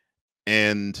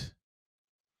 And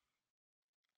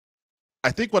I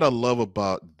think what I love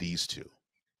about these two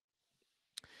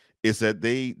is that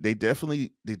they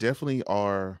definitely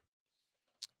are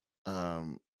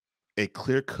a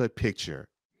clear-cut picture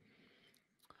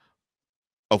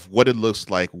of what it looks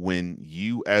like when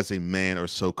you as a man are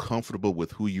so comfortable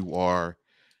with who you are,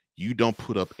 you don't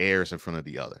put up airs in front of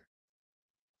the other.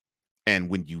 And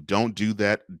when you don't do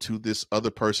that to this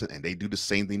other person and they do the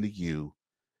same thing to you,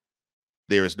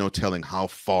 there is no telling how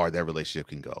far that relationship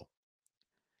can go.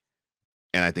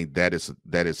 And I think that is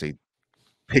a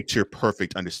picture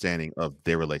perfect understanding of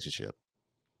their relationship.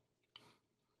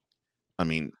 I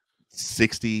mean,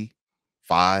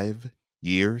 65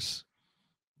 years.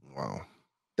 Wow.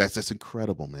 That's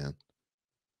incredible, man.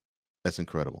 That's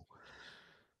incredible.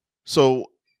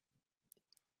 So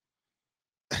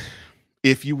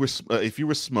if you were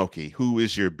Smokey, who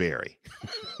is your Barry?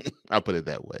 I'll put it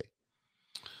that way.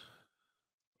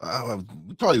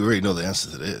 You probably already know the answer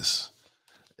to this.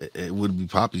 It would be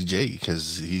Poppy J,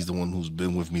 because he's the one who's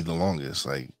been with me the longest.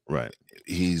 Like, right.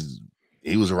 He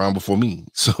was around before me.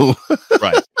 So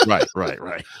right.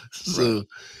 So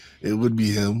it would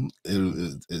be him.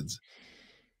 It's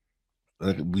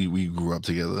like we grew up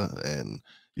together, and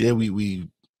yeah, we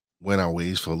went our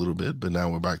ways for a little bit, but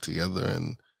now we're back together,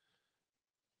 and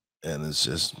it's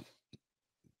just,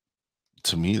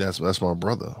 to me, that's my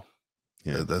brother.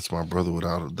 Yeah, that's my brother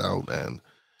without a doubt, and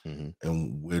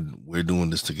we're doing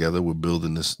this together. We're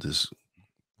building this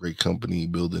great company,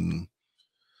 building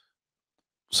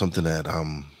something that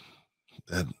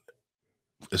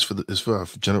it's for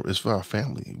our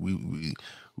family.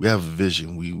 We have a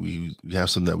vision. We have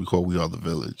something that we call We Are the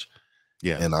Village.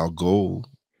 Yeah, and our goal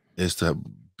is to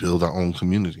build our own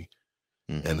community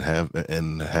and have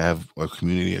a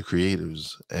community of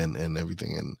creators and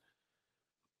everything,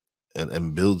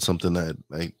 and build something that,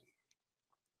 like,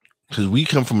 because we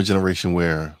come from a generation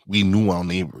where we knew our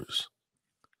neighbors.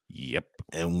 Yep.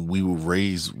 And we were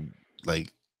raised,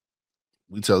 like,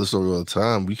 we tell the story all the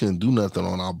time. We couldn't do nothing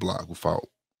on our block without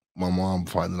my mom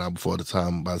finding out by the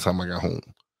time I got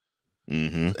home.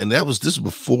 And this was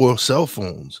before cell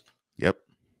phones. Yep.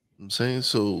 I'm saying,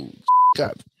 so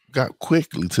got quick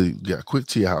to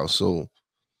your house. So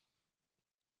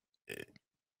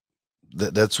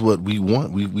that's what we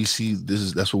want. We see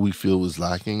that's what we feel is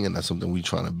lacking, and that's something we're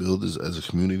trying to build as a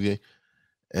community,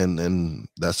 and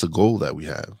that's the goal that we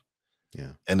have.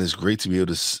 Yeah, and it's great to be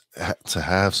able to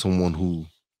have someone who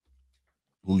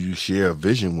you share a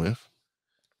vision with,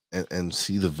 and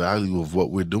see the value of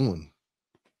what we're doing.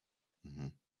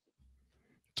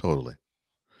 Totally,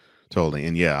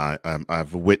 and yeah,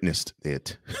 I've witnessed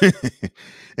it,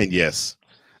 and yes,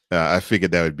 I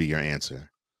figured that would be your answer.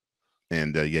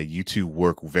 And yeah, you two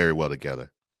work very well together.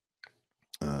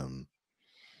 And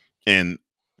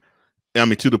I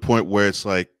mean, to the point where it's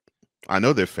like, I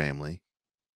know they're family,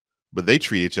 but they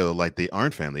treat each other like they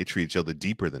aren't family. They treat each other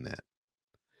deeper than that.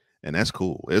 And that's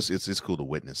cool. It's cool to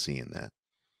witness seeing that.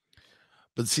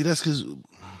 But see, that's because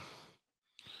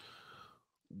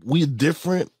we're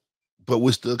different, but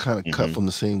we're still kind of cut from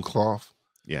the same cloth.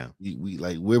 Yeah.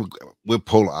 We're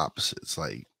polar opposites.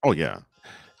 Like, oh yeah.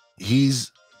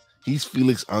 He's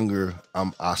Felix Unger,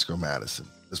 I'm Oscar Madison.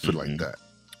 Let's put it like that.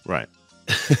 Right.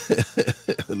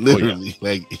 Literally,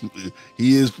 like,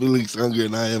 he is Felix Unger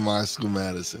and I am Oscar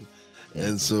Madison.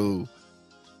 And so,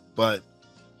 but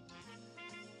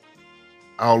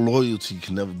our loyalty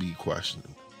can never be questioned.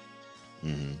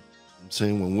 I'm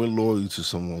saying, when we're loyal to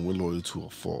someone, we're loyal to a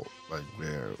fault. Like,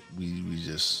 where we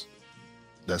just,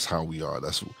 that's how we are.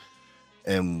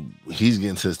 And he's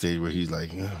getting to the stage where he's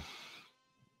like, yeah,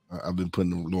 I've been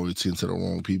putting the loyalty into the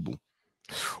wrong people.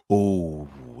 Oh,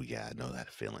 yeah, I know that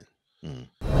feeling.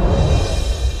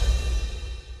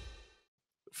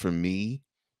 For me,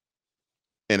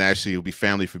 and actually it'll be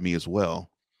family for me as well.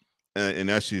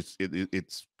 And actually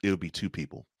it'll be two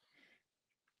people.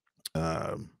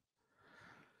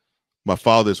 My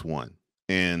father's one.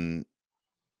 And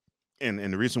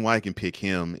the reason why I can pick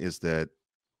him is that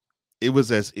it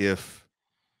was as if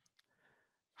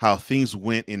how things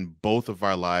went in both of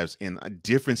our lives in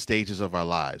different stages of our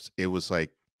lives. It was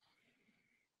like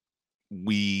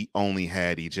we only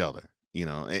had each other, you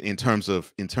know, in terms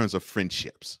of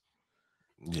friendships.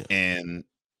 Yeah.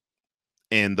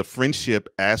 And the friendship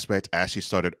aspect actually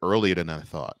started earlier than I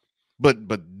thought. But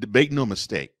make no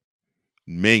mistake.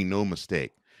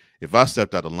 If I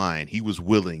stepped out of line, he was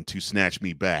willing to snatch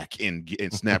me back and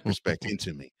snap respect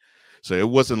into me. So it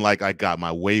wasn't like I got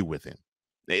my way with him.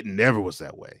 It never was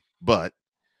that way. But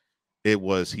it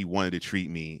was, he wanted to treat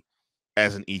me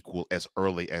as an equal as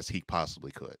early as he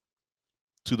possibly could.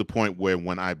 To the point where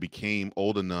when I became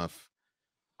old enough,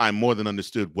 I more than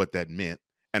understood what that meant.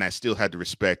 And I still had the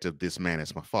respect of this man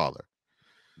as my father.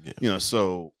 Yeah. You know,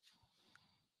 so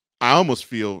I almost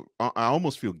feel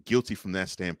guilty from that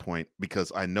standpoint,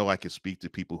 because I know I can speak to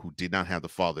people who did not have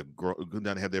who did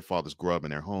not have their fathers grow up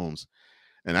in their homes.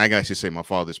 And I can actually say my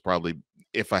father's probably,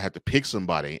 if I had to pick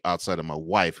somebody outside of my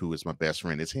wife who is my best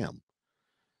friend, is him.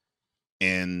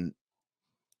 And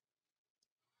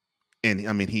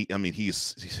I mean, he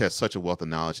has such a wealth of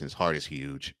knowledge, and his heart is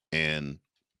huge. And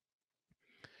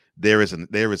there isn't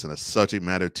a subject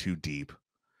matter too deep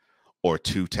or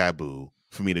too taboo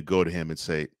for me to go to him and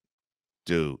say,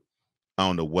 dude, I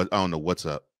don't know what's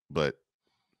up, but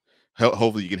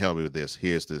hopefully you can help me with this.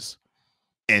 Here's this.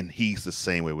 And he's the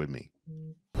same way with me.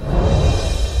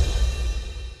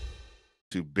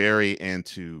 To Barry and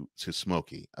to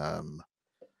Smokey,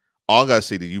 all I gotta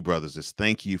say to you brothers is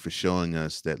thank you for showing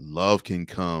us that love can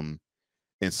come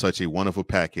in such a wonderful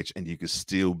package, and you can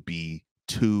still be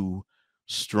two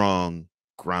strong,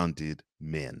 grounded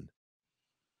men.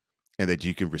 And that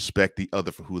you can respect the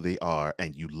other for who they are,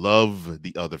 and you love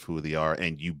the other for who they are,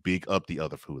 and you big up the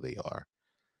other for who they are.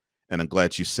 And I'm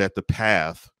glad you set the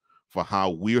path for how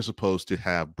we're supposed to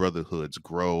have brotherhoods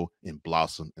grow and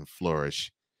blossom and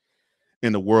flourish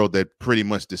in a world that pretty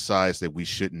much decides that we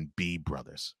shouldn't be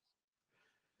brothers.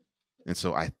 And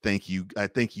so I thank you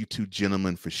two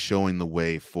gentlemen for showing the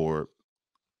way for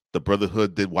the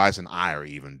brotherhood that Wize and I are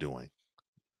even doing.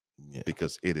 Yeah.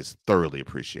 Because it is thoroughly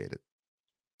appreciated.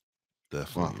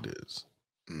 Definitely it is.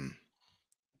 Mm.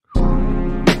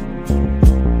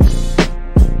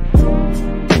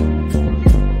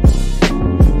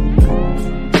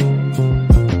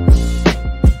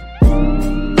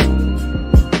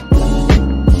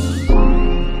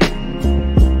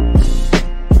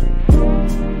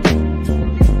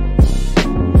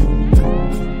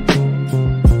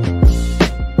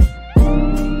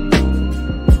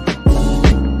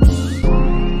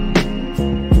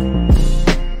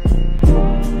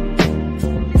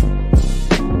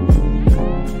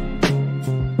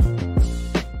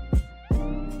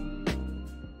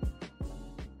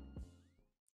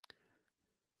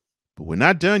 But we're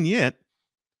not done yet.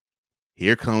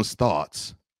 Here comes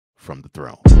Thoughts from the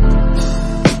Throne.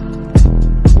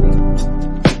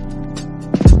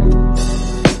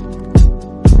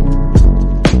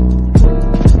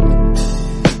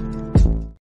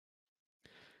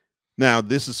 Now,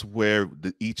 this is where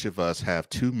each of us have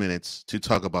 2 minutes to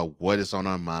talk about what is on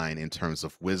our mind in terms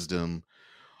of wisdom,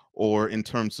 or in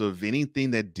terms of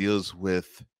anything that deals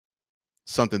with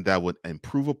something that would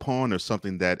improve upon, or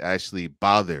something that actually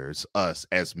bothers us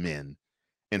as men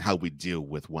and how we deal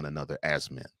with one another as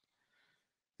men.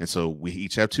 And so we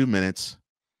each have 2 minutes.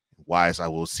 Wize, I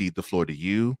will cede the floor to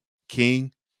you.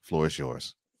 King, floor is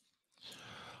yours.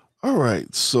 All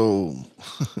right. So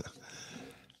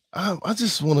I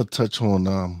just want to touch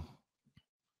on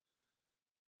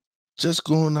just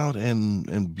going out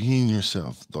and being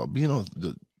yourself, being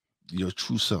your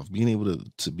true self, being able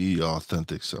to be your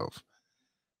authentic self.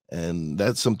 And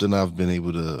that's something I've been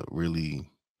able to really,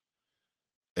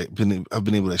 I've been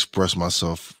able to express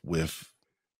myself with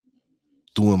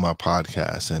doing my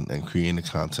podcast and creating the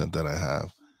content that I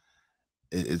have.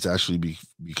 It's actually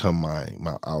become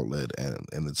my outlet,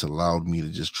 and it's allowed me to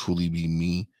just truly be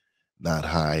me, not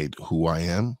hide who I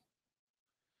am.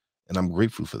 And I'm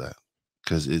grateful for that,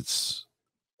 because it's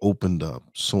opened up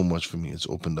so much for me. It's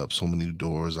opened up so many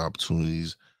doors,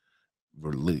 opportunities,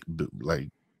 like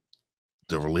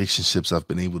the relationships I've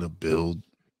been able to build.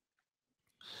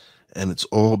 And it's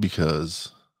all because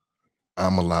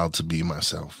I'm allowed to be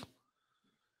myself.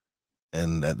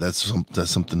 And that's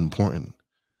something important.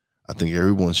 I think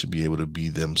everyone should be able to be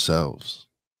themselves.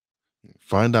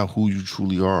 Find out who you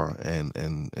truly are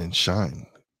and shine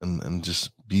and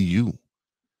just be you.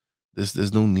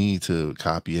 There's no need to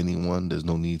copy anyone. There's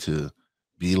no need to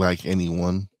be like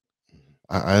anyone.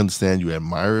 I understand you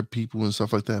admire people and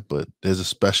stuff like that, but there's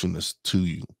a specialness to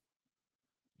you.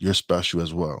 You're special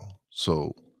as well.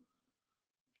 So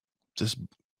just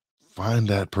find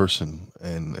that person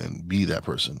and be that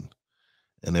person.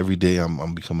 And every day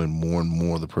I'm becoming more and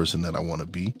more the person that I want to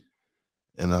be.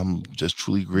 And I'm just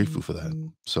truly grateful for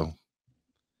that. So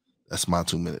that's my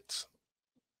 2 minutes.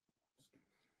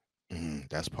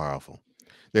 That's powerful.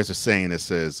 There's a saying that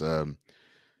says,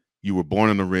 you were born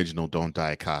an original, don't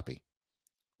die a copy.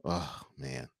 Oh,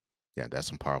 man. Yeah, that's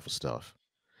some powerful stuff.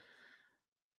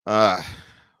 All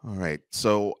right.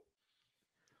 So,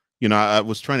 I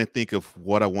was trying to think of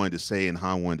what I wanted to say and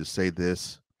how I wanted to say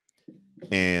this.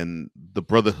 And the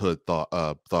brotherhood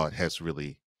thought has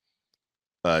really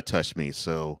touched me.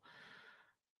 So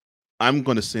I'm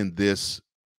going to send this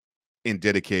in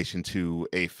dedication to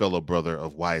a fellow brother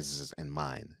of Wize's and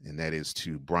mine, and that is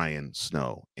to Brian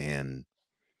Snow. And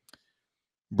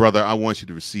brother, I want you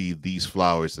to receive these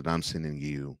flowers that I'm sending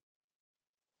you,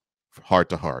 heart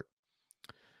to heart.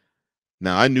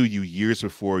 Now, I knew you years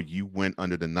before you went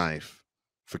under the knife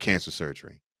for cancer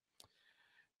surgery.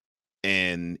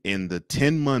 And in the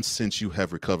 10 months since you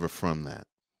have recovered from that,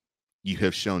 you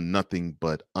have shown nothing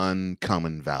but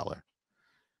uncommon valor.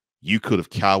 You could have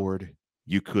cowered.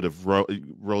 You could have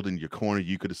rolled in your corner.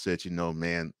 You could have said, you know,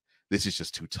 man, this is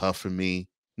just too tough for me.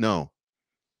 No,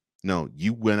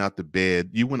 you went out the bed.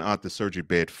 You went out the surgery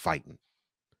bed fighting.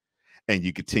 And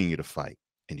you continue to fight.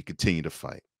 And you continue to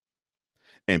fight.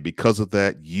 And because of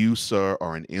that, you, sir,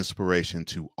 are an inspiration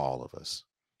to all of us.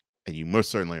 And you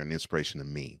most certainly are an inspiration to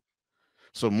me.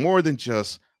 So more than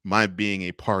just my being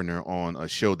a partner on a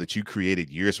show that you created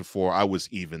years before I was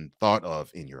even thought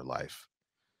of in your life,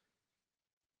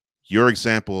 your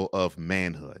example of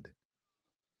manhood,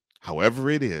 however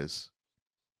it is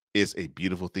a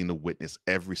beautiful thing to witness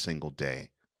every single day.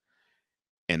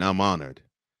 And I'm honored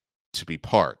to be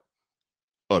part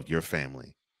of your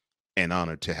family and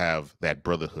honored to have that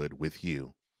brotherhood with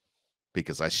you,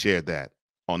 because I share that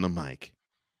on the mic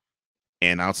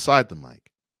and outside the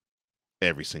mic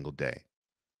every single day.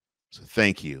 So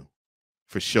thank you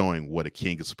for showing what a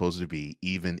king is supposed to be,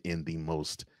 even in the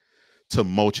most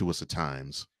tumultuous of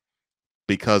times.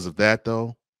 Because of that,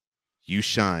 though, you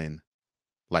shine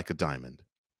like a diamond.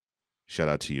 Shout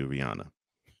out to you, Rihanna.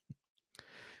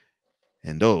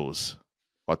 And those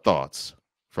are thoughts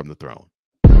from the throne.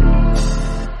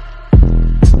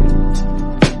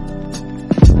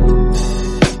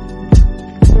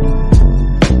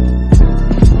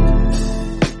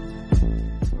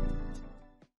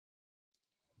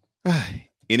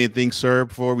 Anything, sir,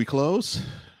 before we close?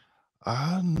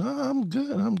 No, I'm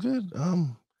good. I'm good.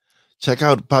 Check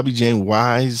out Bobby Jane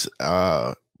Wize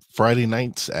Friday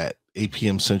nights at 8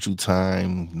 p.m. Central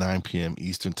Time, 9 p.m.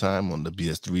 Eastern Time on the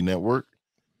BS3 network.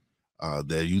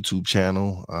 Their YouTube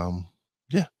channel.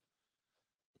 Yeah,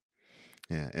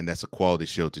 and that's a quality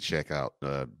show to check out.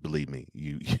 Believe me,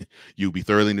 you'll be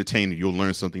thoroughly entertained. You'll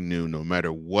learn something new, no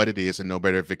matter what it is, and no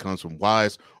matter if it comes from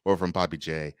Wize or from Bobby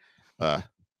J.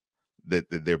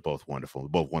 They're both wonderful,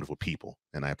 both wonderful people,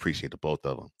 and I appreciate the both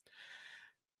of them.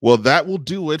 Well, that will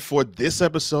do it for this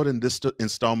episode and this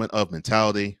installment of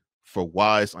Mentality. For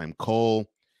Wize, I'm Cole,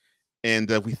 and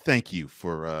we thank you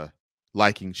for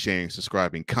liking, sharing,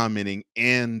 subscribing, commenting,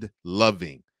 and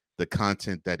loving the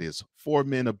content that is for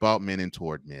men, about men, and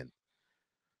toward men.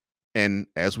 And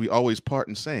as we always part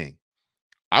in saying,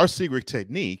 our secret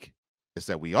technique is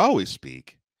that we always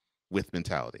speak with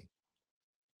mentality.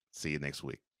 See you next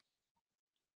week.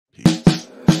 Peace.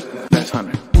 That's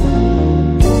 100.